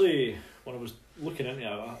 I actually, when I was looking into it,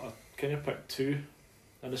 I kind of picked two,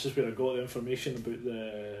 and this is where I got the information about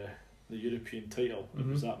the European title. It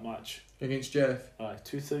was that match Against Jeff?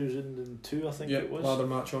 2002, I think Yep, it was. ladder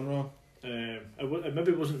match on Raw. It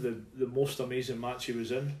maybe wasn't the most amazing match he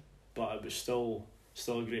was in, but it was still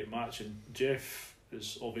a great match, and Jeff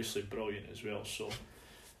is obviously brilliant as well. So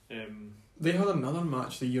They had another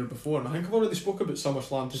match the year before, and I think I've already spoke about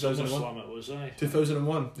SummerSlam 2001. SummerSlam it was, aye.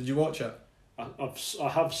 2001. Did you watch it? I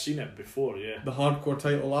have seen it before, yeah. The hardcore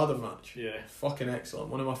title ladder match. Yeah. Fucking excellent.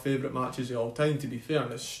 One of my favourite matches of all time, to be fair,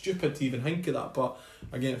 and it's stupid to even think of that, but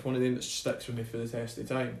again, it's one of them that sticks with me for the test of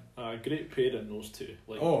time. Great pairing, those two.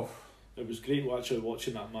 It was great actually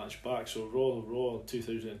watching that match back. So Raw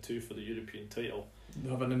 2002 for the European title. They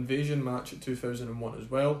have an invasion match at 2001 as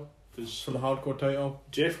well for the hardcore title.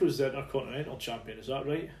 Jeff was the Intercontinental Champion, is that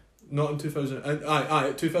right? Not in 2000.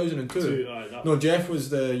 Aye, 2002. That No, Jeff was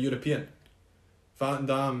the European. Van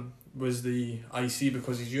Dam was the IC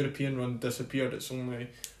because his European run disappeared. It's only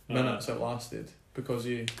minutes it lasted because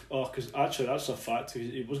he. Oh, because actually that's a fact.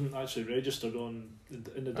 He wasn't actually registered in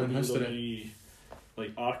the WWE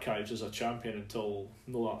archives as a champion until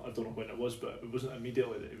I don't know when it was, but it wasn't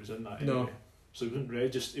immediately that he was in that anyway. No. So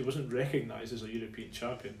he wasn't recognised as a European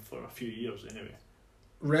champion for a few years anyway.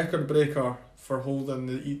 Record breaker for holding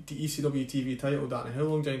the ECW TV title, Danny. How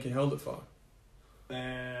long do you think he held it for?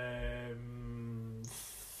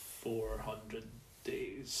 400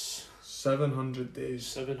 days. 700 days.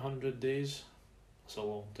 700 days? That's a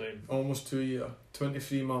long time. Almost 2 years.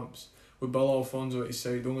 23 months. With Bill Alfonso at his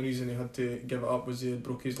side. The only reason he had to give it up was he had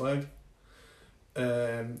broke his leg.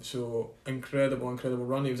 So, incredible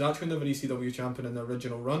run. He was actually never ECW champion in the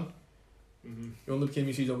original run. He only became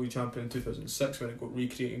ECW champion in 2006 when it got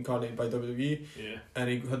incarnated by WWE. Yeah. And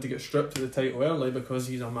he had to get stripped of the title early because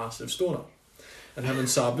he's a massive stoner. And him and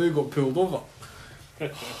Sabu got pulled over.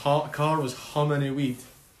 Car was humming a weed.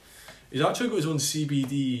 He's actually got his own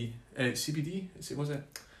CBD. CBD? Is it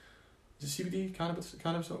CBD? Cannabis?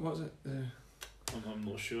 What is it? I'm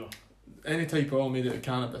not sure. Any type of oil made out of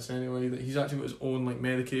cannabis anyway. That he's actually got his own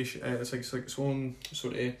medication. It's like its own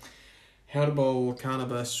sort of herbal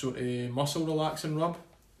cannabis sort of muscle relaxing rub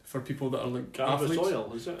for people that are like cannabis athletes.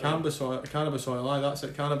 Oil, is it? Cannabis oil. Aye, that's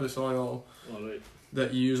it. Cannabis oil. All right.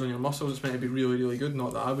 That you use on your muscles. It's meant to be really, really good.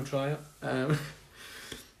 Not that I would try it.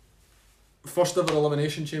 First ever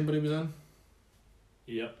Elimination Chamber he was in.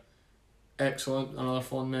 Yep. Excellent. Another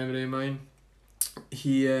fond memory of mine.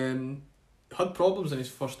 He had problems in his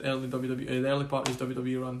first the early part of his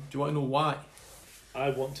WWE run. Do you want to know why? I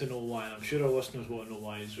want to know why, and I'm sure our listeners want to know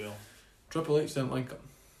why as well. Triple H didn't like him.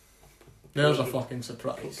 There's a fucking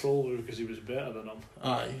surprise. Probably because he was better than him.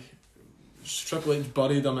 Aye. Triple H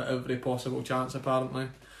buried him at every possible chance, apparently.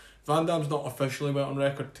 Van Dam's not officially went on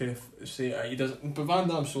record to say it. He doesn't, but Van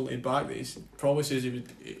Dam sold it back that he probably says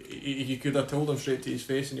he could have told him straight to his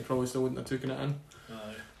face and he probably still wouldn't have taken it in.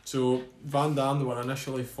 Aye. So Van Dam were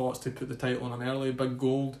initially thoughts to put the title on him early, big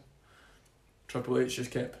gold. Triple H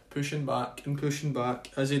just kept pushing back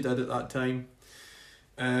as he did at that time.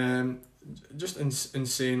 Just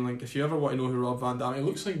insane. Like, if you ever want to know who Rob Van Dam, he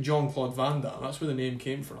looks like Jean-Claude Van Damme. That's where the name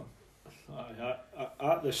came from.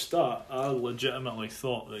 At the start, I legitimately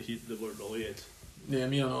thought that they were related. Yeah,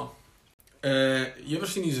 me or not. You ever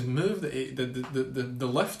seen his move that the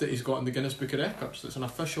lift that he's got in the Guinness Book of Records? It's an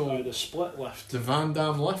official. The split lift. The Van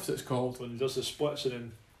Damme lift, it's called. When he does the splits and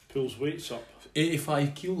then pulls weights up.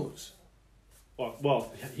 85 kilos.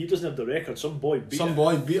 Well, he doesn't have the record. Some boy beat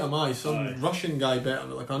him. Some Russian guy bet him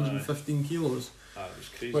at like 115 kilos. It was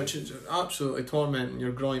crazy. Which is absolutely tormenting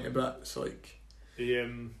your groin to bits. Like,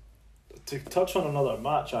 to touch on another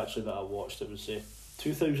match actually that I watched, it was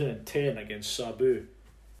 2010 against Sabu.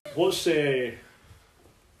 What's sort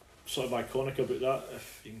of iconic about that,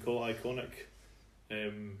 if you can call it iconic?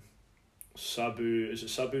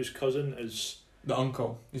 Sabu's cousin is his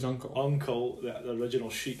uncle, the original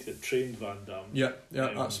Sheik that trained Van Damme. Yeah,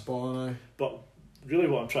 that's spot on. But really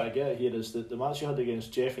what I'm trying to get at here is that the match he had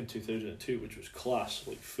against Jeff in 2002, which was class,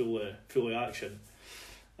 like fully action,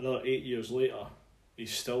 another 8 years later,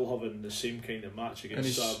 he's still having the same kind of match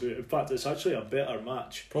against Sabu. In fact, it's actually a better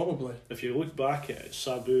match. Probably. If you look back at it,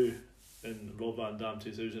 Sabu and Rob Van Dam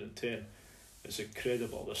 2010, it's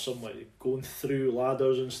incredible. There's some like going through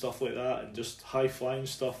ladders and stuff like that and just high flying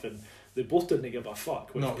stuff, and they both didn't give a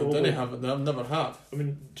fuck. No, they didn't have it. They never have. I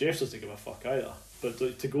mean, Jeff doesn't give a fuck either. But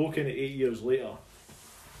to go kind of 8 years later,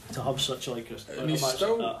 to have such like a and he's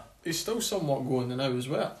still somewhat going now as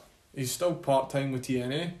well. He's still part time with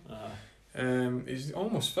TNA. He's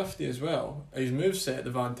almost 50 as well. His moveset,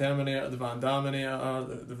 the Van Terminator, the Van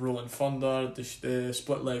Daminator, the Rolling Thunder, the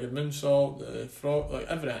split-legged moonsault, the frog, like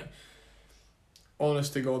everything.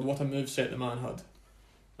 Honest to God, what a moveset the man had.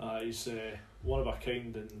 He's one of a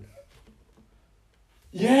kind and...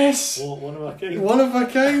 Yes! One of a kind. One of a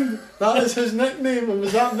kind! That is his nickname, and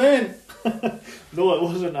was that meant? No, it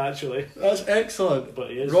wasn't actually. That's excellent.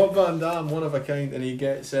 But he is. Rob Van Dam, one of a kind, and he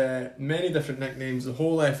gets many different nicknames. The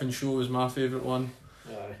whole effing show is my favourite one.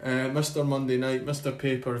 Aye. Mr. Monday Night, Mr.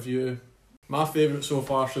 Pay-Per-View. My favourite so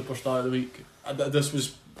far, Superstar of the Week. I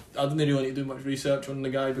didn't really need to do much research on the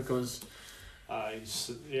guy because...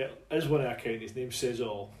 He's one of a kind. His name says it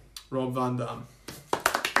all. Rob Van Dam.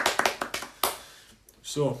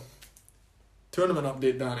 So, tournament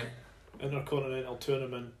update, Danny. Intercontinental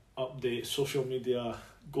Tournament update, social media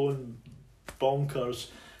going bonkers,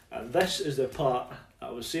 and this is the part I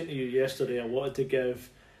was saying to you yesterday. I wanted to give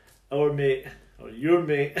our mate, or your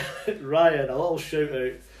mate, Ryan, a little shout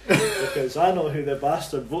out because I know who the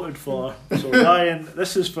bastard voted for. So Ryan,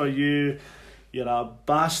 this is for you. You're a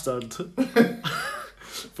bastard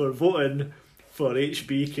for voting for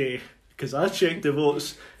HBK. Because I checked the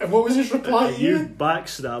votes. And what was his reply to You you?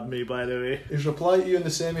 backstabbed me, by the way. His reply to you in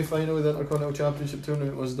the semi-final of the Intercontinental Championship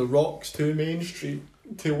Tournament was The Rock's to Main Street.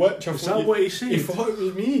 To which I Is thought that what he said? He thought it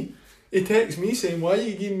was me. He texted me saying, "Why are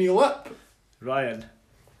you giving me lip?" Ryan,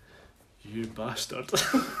 you bastard.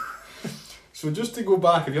 So just to go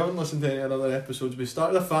back, if you haven't listened to any other episodes, we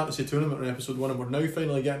started a fantasy tournament in episode 1 and we're now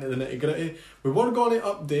finally getting to the nitty gritty. We were going to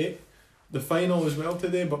update the final as well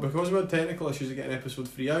today, but because we had technical issues of getting episode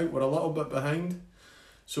 3 out, we're a little bit behind.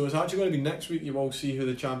 So it's actually going to be next week you will see who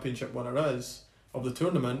the championship winner is of the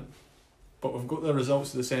tournament, but we've got the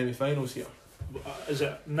results of the semi-finals here. Is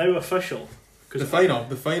it now official? The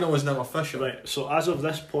final is now official. Right, so as of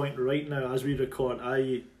this point right now, as we record,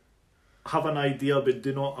 I have an idea but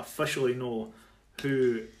do not officially know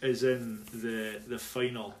who is in the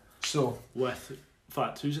final So, with... In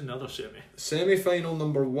fact, who's in the other semi? semi-final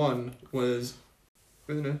number 1 was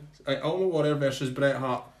Ultimate Warrior versus Bret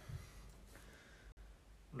Hart.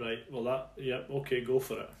 Right, well okay, go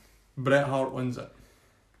for it. Bret Hart wins it.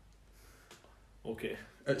 Okay.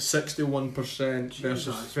 At 61% versus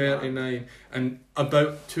Jesus, 39. And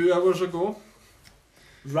about 2 hours ago,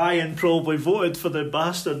 Ryan probably voted for the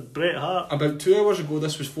bastard Bret Hart. About 2 hours ago,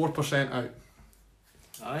 this was 4% out.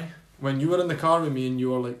 Aye. When you were in the car with me and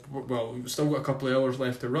you were like, well, we've still got a couple of hours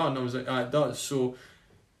left to run, I was like, it does. So,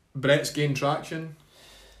 Bret's gained traction.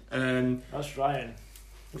 And That's Ryan.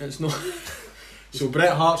 it's not... So,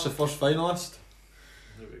 Bret Hart's the first finalist.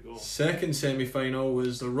 There we go. Second semi-final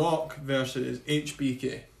was The Rock versus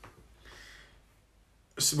HBK.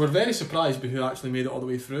 So we're very surprised by who actually made it all the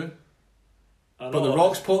way through. But The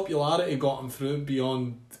Rock's popularity got him through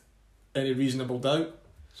beyond any reasonable doubt.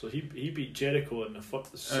 So he beat Jericho in the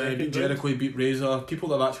second He beat Jericho, he beat Razor. People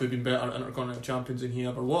that have actually been better Intercontinental champions than he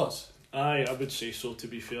ever was. Aye, I would say so, to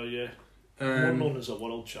be fair, yeah. More Um, known as a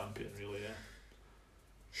world champion, really, yeah.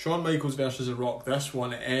 Shawn Michaels versus The Rock. This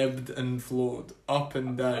one ebbed and flowed up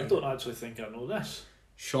and I down. don't actually think I know this.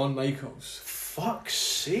 Shawn Michaels. Fuck's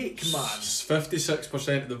sake, man.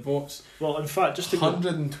 56% of the votes. Well, in fact, just to go,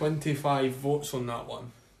 125 votes on that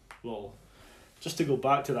one. well, just to go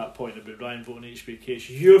back to that point about Ryan voting HBK, it's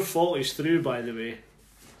your fault he's through, by the way.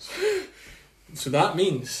 So that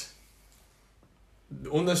means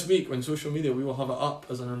on this week when social media we will have it up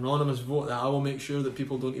as an anonymous vote that I will make sure that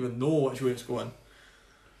people don't even know which way it's going.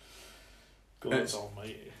 God It's-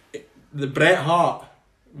 almighty. The Bret Hart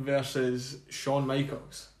versus Shawn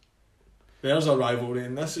Michaels. There's a rivalry,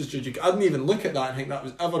 and this is just, I didn't even look at that and think that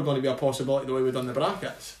was ever going to be a possibility the way we've done the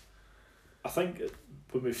brackets. I think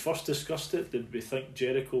when we first discussed it, did we think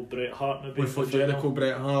Jericho, Bret Hart maybe? We in the thought final? Jericho,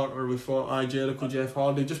 Bret Hart, or we thought Jericho, Jeff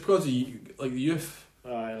Hardy, just because of like the youth.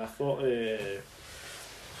 Aye, and I thought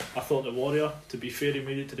the Warrior, to be fair, he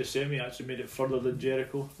made it to the semi, actually made it further than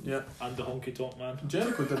Jericho Yeah. and the Honky Tonk Man.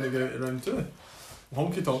 Jericho didn't get out of round 2.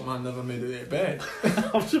 Honky Tonk Man never made it out of bed.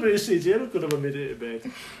 I was about to say Jericho never made it to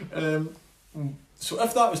bed. So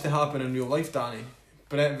if that was to happen in real life, Danny,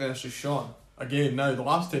 Bret versus Shawn, again, now the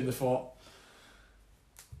last time they fought,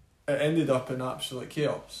 it ended up in absolute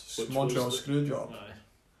chaos. Which Montreal was screw job. Aye.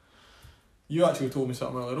 You actually told me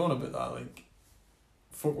something earlier on about that, like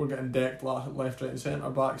folk were getting decked left, right and centre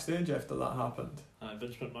backstage after that happened.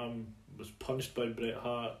 Vince McMahon was punched by Bret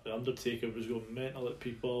Hart, The Undertaker was going mental at I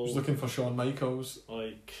people, was looking for Shawn Michaels,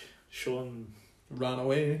 like Shawn, ran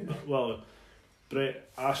away. well,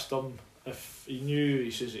 Bret asked him if he knew,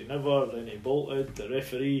 he says he never, then he bolted, the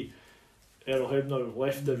referee, Earl Hebner,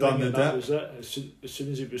 left the Done ring the and that dip. was it. As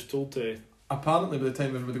soon as he was told to apparently by the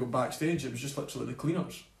time everybody got backstage, it was just literally the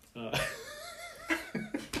cleaners. Uh,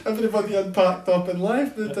 Everybody had packed up and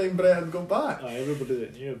left by the time Brett had got back. everybody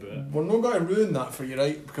that knew about it. We're not going to ruin that for you,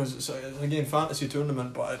 right? Because it's again fantasy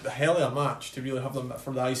tournament, but a hell of a match to really have them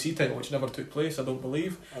for the IC title, which never took place, I don't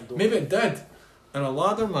believe. Maybe it did. In a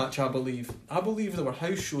ladder match, I believe there were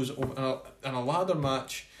house shows in a ladder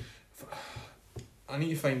match. I need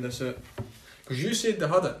to find this out because you said they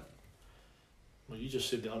had it. Well, you just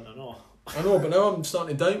said they hadn't know. I know, but now I'm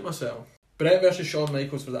starting to doubt myself. Brett versus Shawn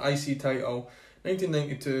Michaels for the IC title,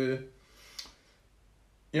 1992.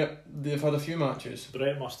 Yep, they've had a few matches.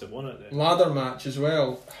 Brett must have won it then. Ladder match as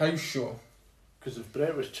well, house show. Because if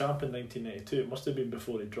Brett was champ in 1992, it must have been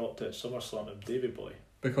before he dropped it at SummerSlam with Davey Boy.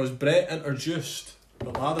 Because Brett introduced the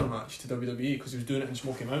ladder match to WWE because he was doing it in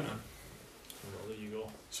Smoky Mountain. Well, there you go.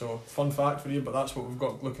 So, fun fact for you, but that's what we've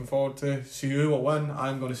got looking forward to. See who will win.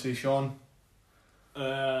 I'm going to say Shawn.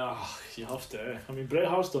 You have to. I mean, Bret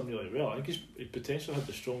Hart's done really well. I think he potentially had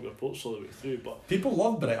the stronger approach all the way through, but People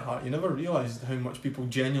love Bret Hart. You never realised how much people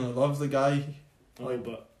genuinely love the guy.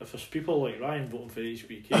 but if there's people like Ryan voting for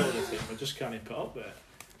HBK all the time, I just can't put up with it.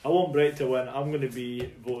 I want Bret to win. I'm going to be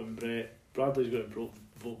voting Bret. Bradley's going to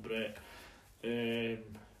vote Bret.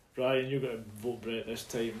 Ryan, you're going to vote Bret this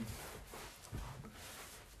time.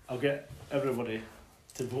 I'll get everybody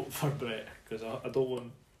to vote for Bret because I don't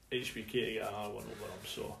want HBK to get another one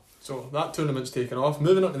over him. So that tournament's taken off.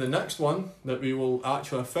 Moving on to the next one that we will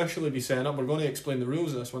actually officially be setting up. We're going to explain the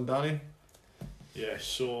rules of this one, Danny. Yeah,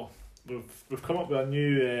 so we've come up with a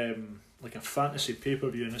new like a fantasy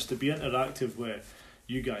pay-per-view, and it's to be interactive with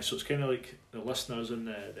you guys. So it's kind of like the listeners and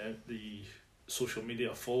the social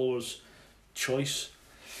media followers' choice.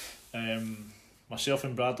 Myself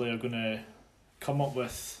and Bradley are going to come up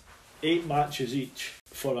with 8 matches each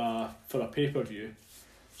for a pay-per-view.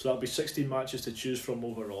 So that'll be 16 matches to choose from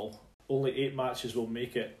overall. Only 8 matches will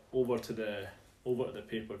make it over to the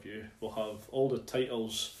pay-per-view. We'll have all the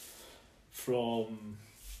titles from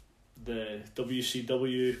the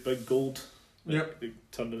WCW Big Gold. Yep. They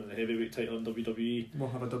turned into the heavyweight title in WWE. We'll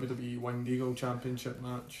have a WWE Winged Eagle Championship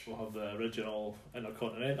match. We'll have the original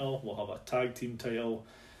Intercontinental. We'll have a tag team title.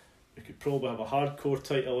 We could probably have a hardcore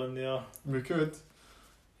title in there. We could.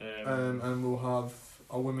 And we'll have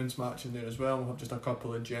a women's match in there as well. We'll have just a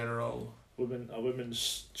couple of general... A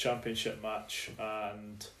women's championship match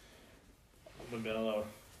and maybe another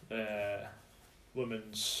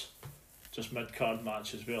women's just mid-card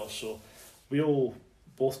match as well. So we'll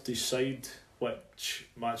both decide which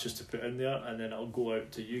matches to put in there, and then it'll go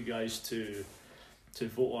out to you guys to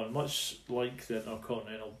vote on, much like the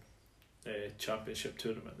Intercontinental Championship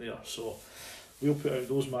tournament there. So we'll put out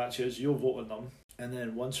those matches, you'll vote on them, and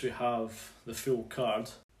then once we have the full card,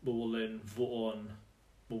 we will then vote on.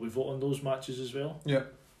 Will we vote on those matches as well? Yeah.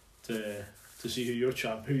 To see who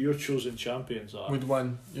your chosen champions are. Would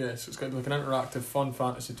win, yes. It's going to be like an interactive, fun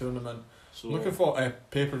fantasy tournament. So Looking for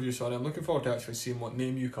pay-per-view. Sorry, I'm looking forward to actually seeing what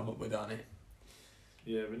name you come up with, Danny.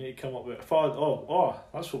 yeah, we need to come up with that's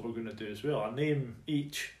what we're going to do as well. A name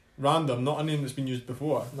each. Random, not a name that's been used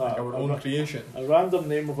before. No, like our own creation. A random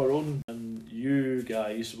name of our own, and you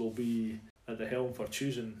guys will be at the helm for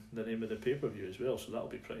choosing the name of the pay-per-view as well. So that'll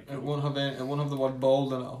be pretty cool. It won't have the word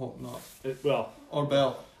bald in it. I hope not. Or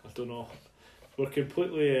belt. I don't know.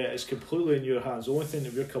 It's completely in your hands. The only thing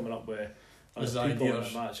that we're coming up with is people in the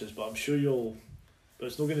matches, but I'm sure but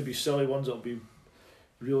it's not going to be silly ones. It'll be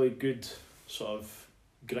really good sort of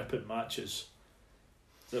gripping matches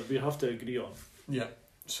that we have to agree on. Yeah.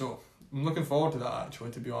 So I'm looking forward to that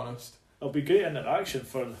actually. To be honest, it'll be great interaction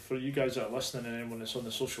for you guys that are listening and anyone that's on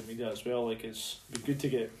the social media as well. Like it's be good to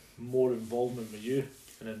get more involvement with you,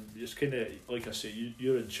 and then just kind of like I say,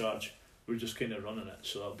 you're in charge. We're just kind of running it,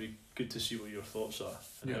 so that'll be good to see what your thoughts are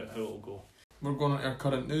and how it'll go. We're going on to our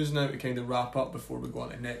current news now to kind of wrap up before we go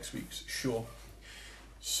on to next week's show.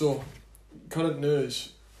 So, current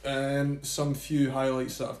news. Some few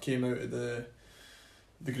highlights that have came out of the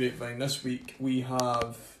grapevine this week. We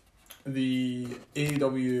have the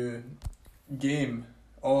AEW game,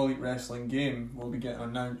 All Elite Wrestling game, will be getting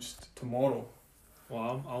announced tomorrow.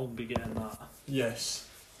 Well, I'll be getting that. Yes.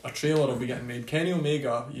 A trailer will be getting made. Kenny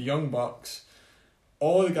Omega, Young Bucks,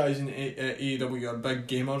 all the guys in AEW are big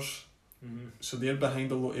gamers, so they're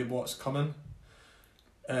behind a lot of what's coming.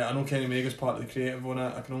 I know Kenny Omega's part of the creative on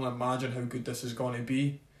it. I can only imagine how good this is going to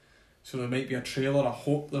be. So there might be a trailer. I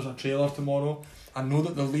hope there's a trailer tomorrow. I know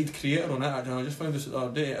that the lead creator on it, I just found this the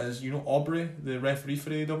other day, is, Aubrey, the referee for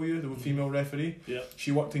AEW, the female referee. Yeah.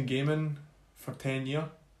 She worked in gaming for 10 years.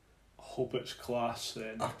 Hope it's class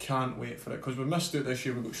then. I can't wait for it, because we missed out this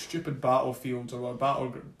year. We got stupid Battlefields or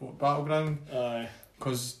Battleground. Aye.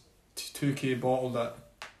 Because 2K bottled it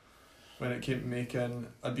when it came to making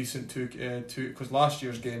a decent 2K, because last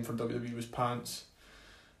year's game for WWE was pants.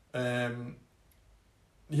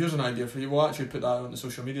 Here's an idea for you. We'll actually put that on the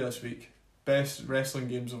social media this week. Best wrestling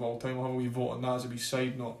games of all time. We'll have a wee vote on that as a wee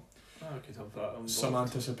side note. I could have that on Some board.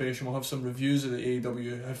 anticipation. We'll have some reviews of the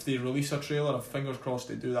AEW. If they release a trailer, fingers crossed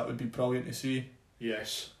they do, that would be brilliant to see.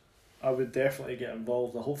 Yes, I would definitely get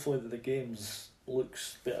involved. Hopefully the games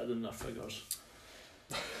looks better than their figures.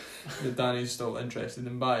 Danny's still interested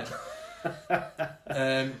in buying.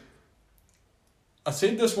 I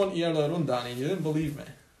said this one to you earlier on, Danny, you didn't believe me.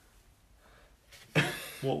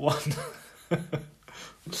 What one?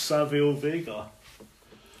 Savio Vega.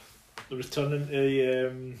 The returning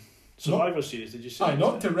to Survivor Series, did you see? Aye,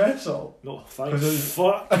 not to wrestle. No, thank 'Cause it's-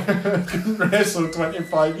 fuck. Couldn't wrestle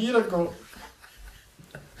 25 years ago.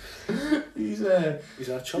 He's He's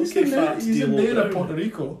a chunky fat he's the D'Lo mayor of Brown. Puerto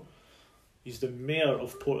Rico. He's the mayor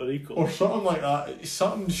of Puerto Rico. Or something like that. It's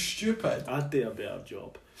something stupid. I'd do a better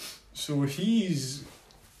job. So he's...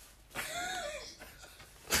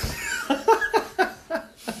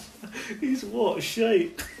 He's what?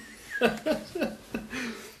 Shite. I'm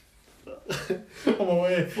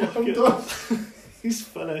away. I'm it. done. He's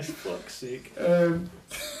finished, fuck's sake.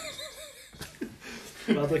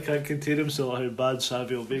 Bradley can't contain himself how bad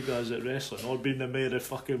Savio Vega is at wrestling, or being the mayor of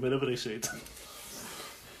fucking wherever he said.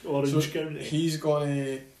 Orange County. He's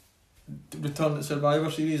going to return to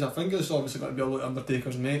Survivor Series. I think it's obviously going to be a lot of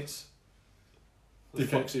Undertaker's mates. The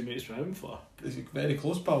fuck's he mates with him for? He's very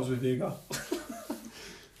close pals with Vega.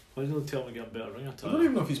 Why don't they tell him to get a better ring I attack? don't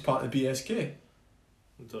even know if he's part of the BSK. I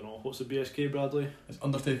don't know. What's the BSK, Bradley? It's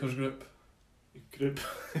Undertaker's group. Group?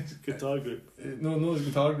 His guitar group. No, his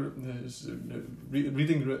guitar group. His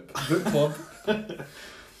reading group. Book club.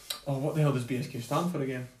 Oh, what the hell does BSK stand for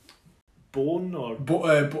again? Bone or...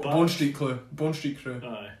 Bone Street Crew. Bone Street Crew.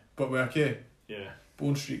 Aye. But we're okay. Yeah.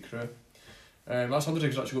 Bone Street Crew. That's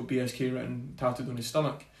Undertaker's actually got BSK written tattooed on his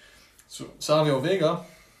stomach. So Savio Vega,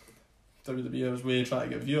 WWE is way trying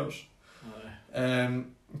to get viewers. Aye.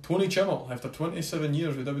 Tony Chimmel, after 27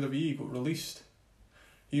 years with WWE, got released.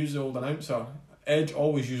 He was the old announcer. Edge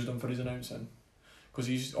always used him for his announcing, because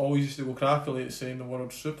he always used to go crackly at saying the word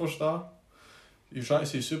superstar. You try to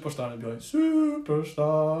say superstar and it'd be like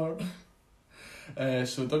superstar.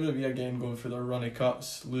 So WWE again going through their runny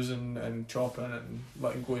cuts, losing and chopping and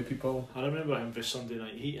letting go of people. I remember him for Sunday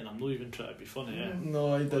Night Heat, and I'm not even trying to be funny, eh?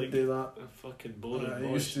 No, he did Like, do that. Fucking boring He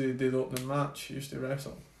boys. used to do the opening match. He used to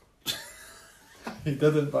wrestle. He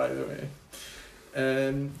didn't, by the way.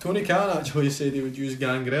 Tony Khan actually said he would use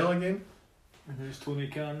Gangrel again. Who's Tony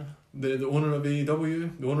Khan? The owner of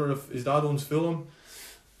AEW, the owner of his dad owns Fulham.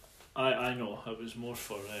 I know. It was more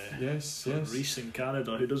for Yes. Reese in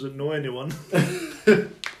Canada, who doesn't know anyone.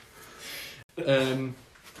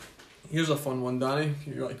 Here's a fun one, Danny.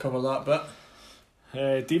 You got to cover that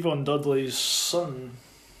bit. Devon Dudley's sons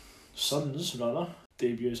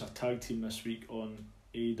debut as a tag team this week on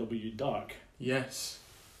AEW Dark. Yes.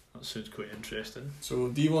 That sounds quite interesting. So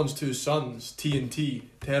Devon's two sons, TNT,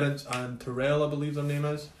 Terrence and Terrell, I believe their name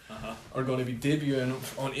is, are going to be debuting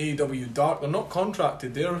on AEW Dark. They're not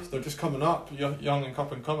contracted there. They're just coming up, young and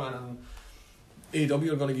up and coming, and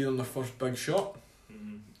AEW are going to give them their first big shot.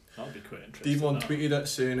 That'll be quite interesting. Devon tweeted it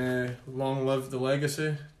saying, "Long live the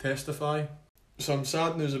legacy, testify." Some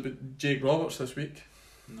sad news about Jake Roberts this week.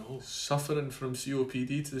 No. Suffering from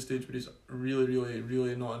COPD to the stage where he's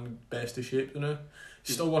really not in best of shape now.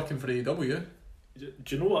 He's still working for AEW. Do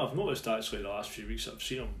you know what I've noticed actually the last few weeks I've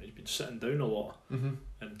seen him? He's been sitting down a lot and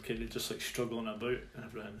kind of just like struggling about and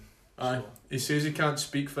everything. Aye. So, He says he can't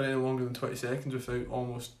speak for any longer than 20 seconds without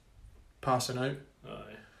almost passing out.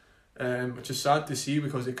 aye. Which is sad to see,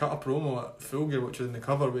 because they cut a promo at Full Gear, which was in the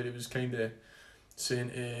cover, where he was kind of saying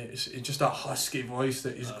it's just that husky voice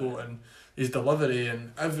that he's got, and his delivery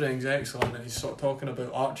and everything's excellent, and he's sort of talking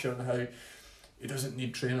about Archer and how he doesn't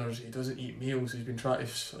need trainers, he doesn't eat meals, he's been trying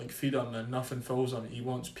to like feed him and nothing fills him, he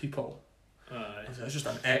wants people. Aye. It's just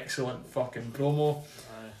an excellent fucking promo.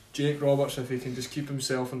 Aye. Jake Roberts, if he can just keep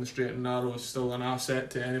himself on the straight and narrow, is still an asset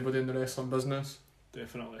to anybody in the wrestling business.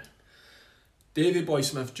 Definitely. Davey Boy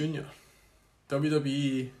Smith Jr.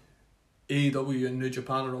 WWE, AEW and New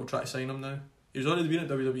Japan are all trying to sign him now. He's already been at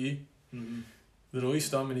WWE. They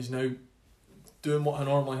released him and he's now doing what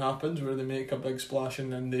normally happens, where they make a big splash in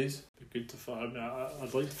the Indies. Be good to find.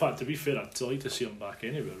 I'd like, in fact, to be fair, I'd like to see him back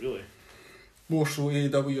anywhere, really. More so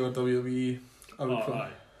AEW or WWE. I would put Aye,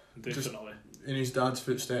 definitely. in his dad's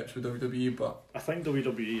footsteps with WWE, but I think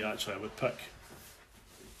WWE actually I would pick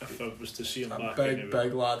if I was to see him a back big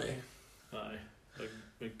anywhere. laddie. Aye,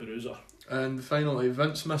 big bruiser. And finally,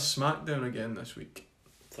 Vince missed SmackDown again this week.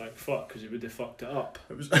 thank fuck, because he would have fucked it up.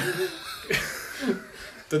 It was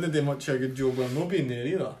didn't do much of a good job with Moby in there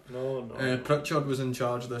either. No. Pritchard was in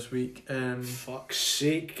charge this week. Fuck's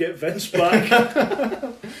sake, get Vince back.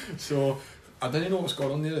 So I don't know what's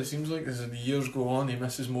going on there. It seems like as the years go on, he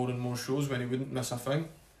misses more and more shows when he wouldn't miss a thing.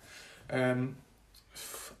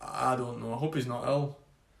 I don't know. I hope he's not ill.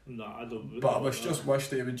 Nah, I don't. But I just wish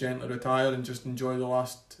that he would gently retire and just enjoy the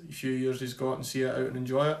last few years he's got and see it out and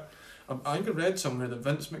enjoy it. I think I read somewhere that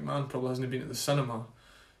Vince McMahon probably hasn't been at the cinema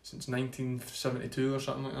since 1972 or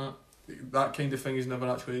something like that. That kind of thing, he's never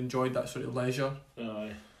actually enjoyed that sort of leisure.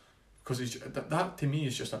 Aye. Because that to me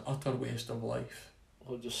is just an utter waste of life.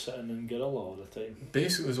 Or just sitting in Gorilla all the time.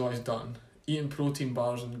 Basically is what he's done. Eating protein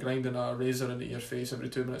bars and grinding a razor into your face every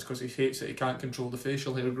 2 minutes because he hates that he can't control the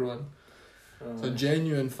facial hair growing. It's a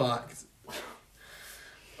genuine fact.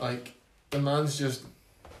 Like, the man's just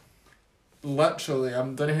literally, I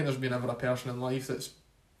don't think there's been ever a person in life that's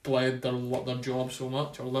bled their job so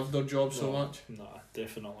much or lived their job so much. Nah,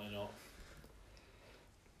 definitely not.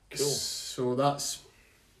 Cool. So that's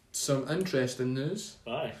some interesting news.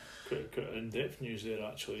 Aye, quite in-depth news there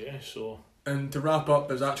actually, yeah. So. And to wrap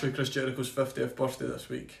up, it's actually Chris Jericho's 50th birthday this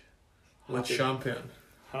week. Le Champion.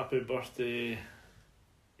 Happy birthday,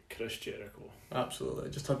 Chris Jericho. Absolutely.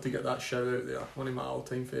 Just had to get that shout out there. One of my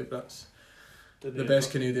all-time favourites. Didn't The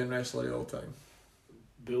best Canadian wrestler of all time.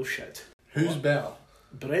 Bullshit. Who's better?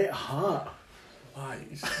 Bret Hart.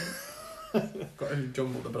 Lies. Got to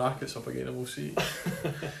jumble the brackets up again and we'll see.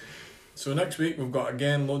 So next week we've got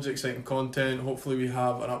again loads of exciting content. Hopefully we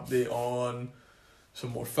have an update on some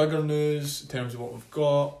more figure news in terms of what we've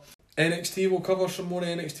got. NXT, we'll cover some more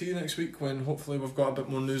NXT next week when hopefully we've got a bit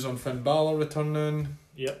more news on Finn Balor returning.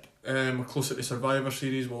 Yep. We're closer to Survivor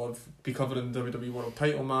Series. We'll be covering the WWE World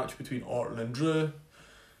Title match between Orton and Drew.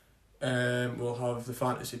 We'll have the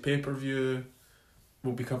Fantasy pay-per-view.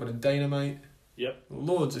 We'll be covering Dynamite. Yep.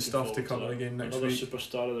 Loads of stuff to cover again next another week.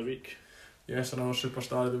 Superstar of the week. Yes, another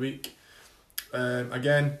Superstar of the week.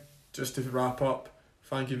 Again, just to wrap up,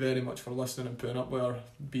 thank you very much for listening and putting up with our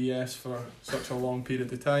BS for such a long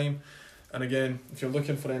period of time. And again, if you're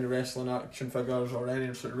looking for any wrestling action figures or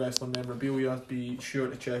any sort of wrestling memorabilia, be sure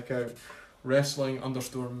to check out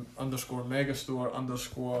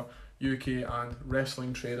wrestling_megastore_UK and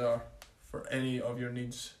Wrestling Trader for any of your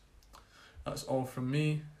needs. That's all from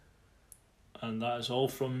me. And that is all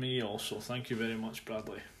from me also. Thank you very much,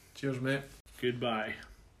 Bradley. Cheers, mate. Goodbye.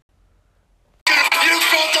 You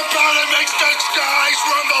fought the battle, makes the skies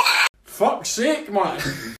rumble. Fuck's sake, man!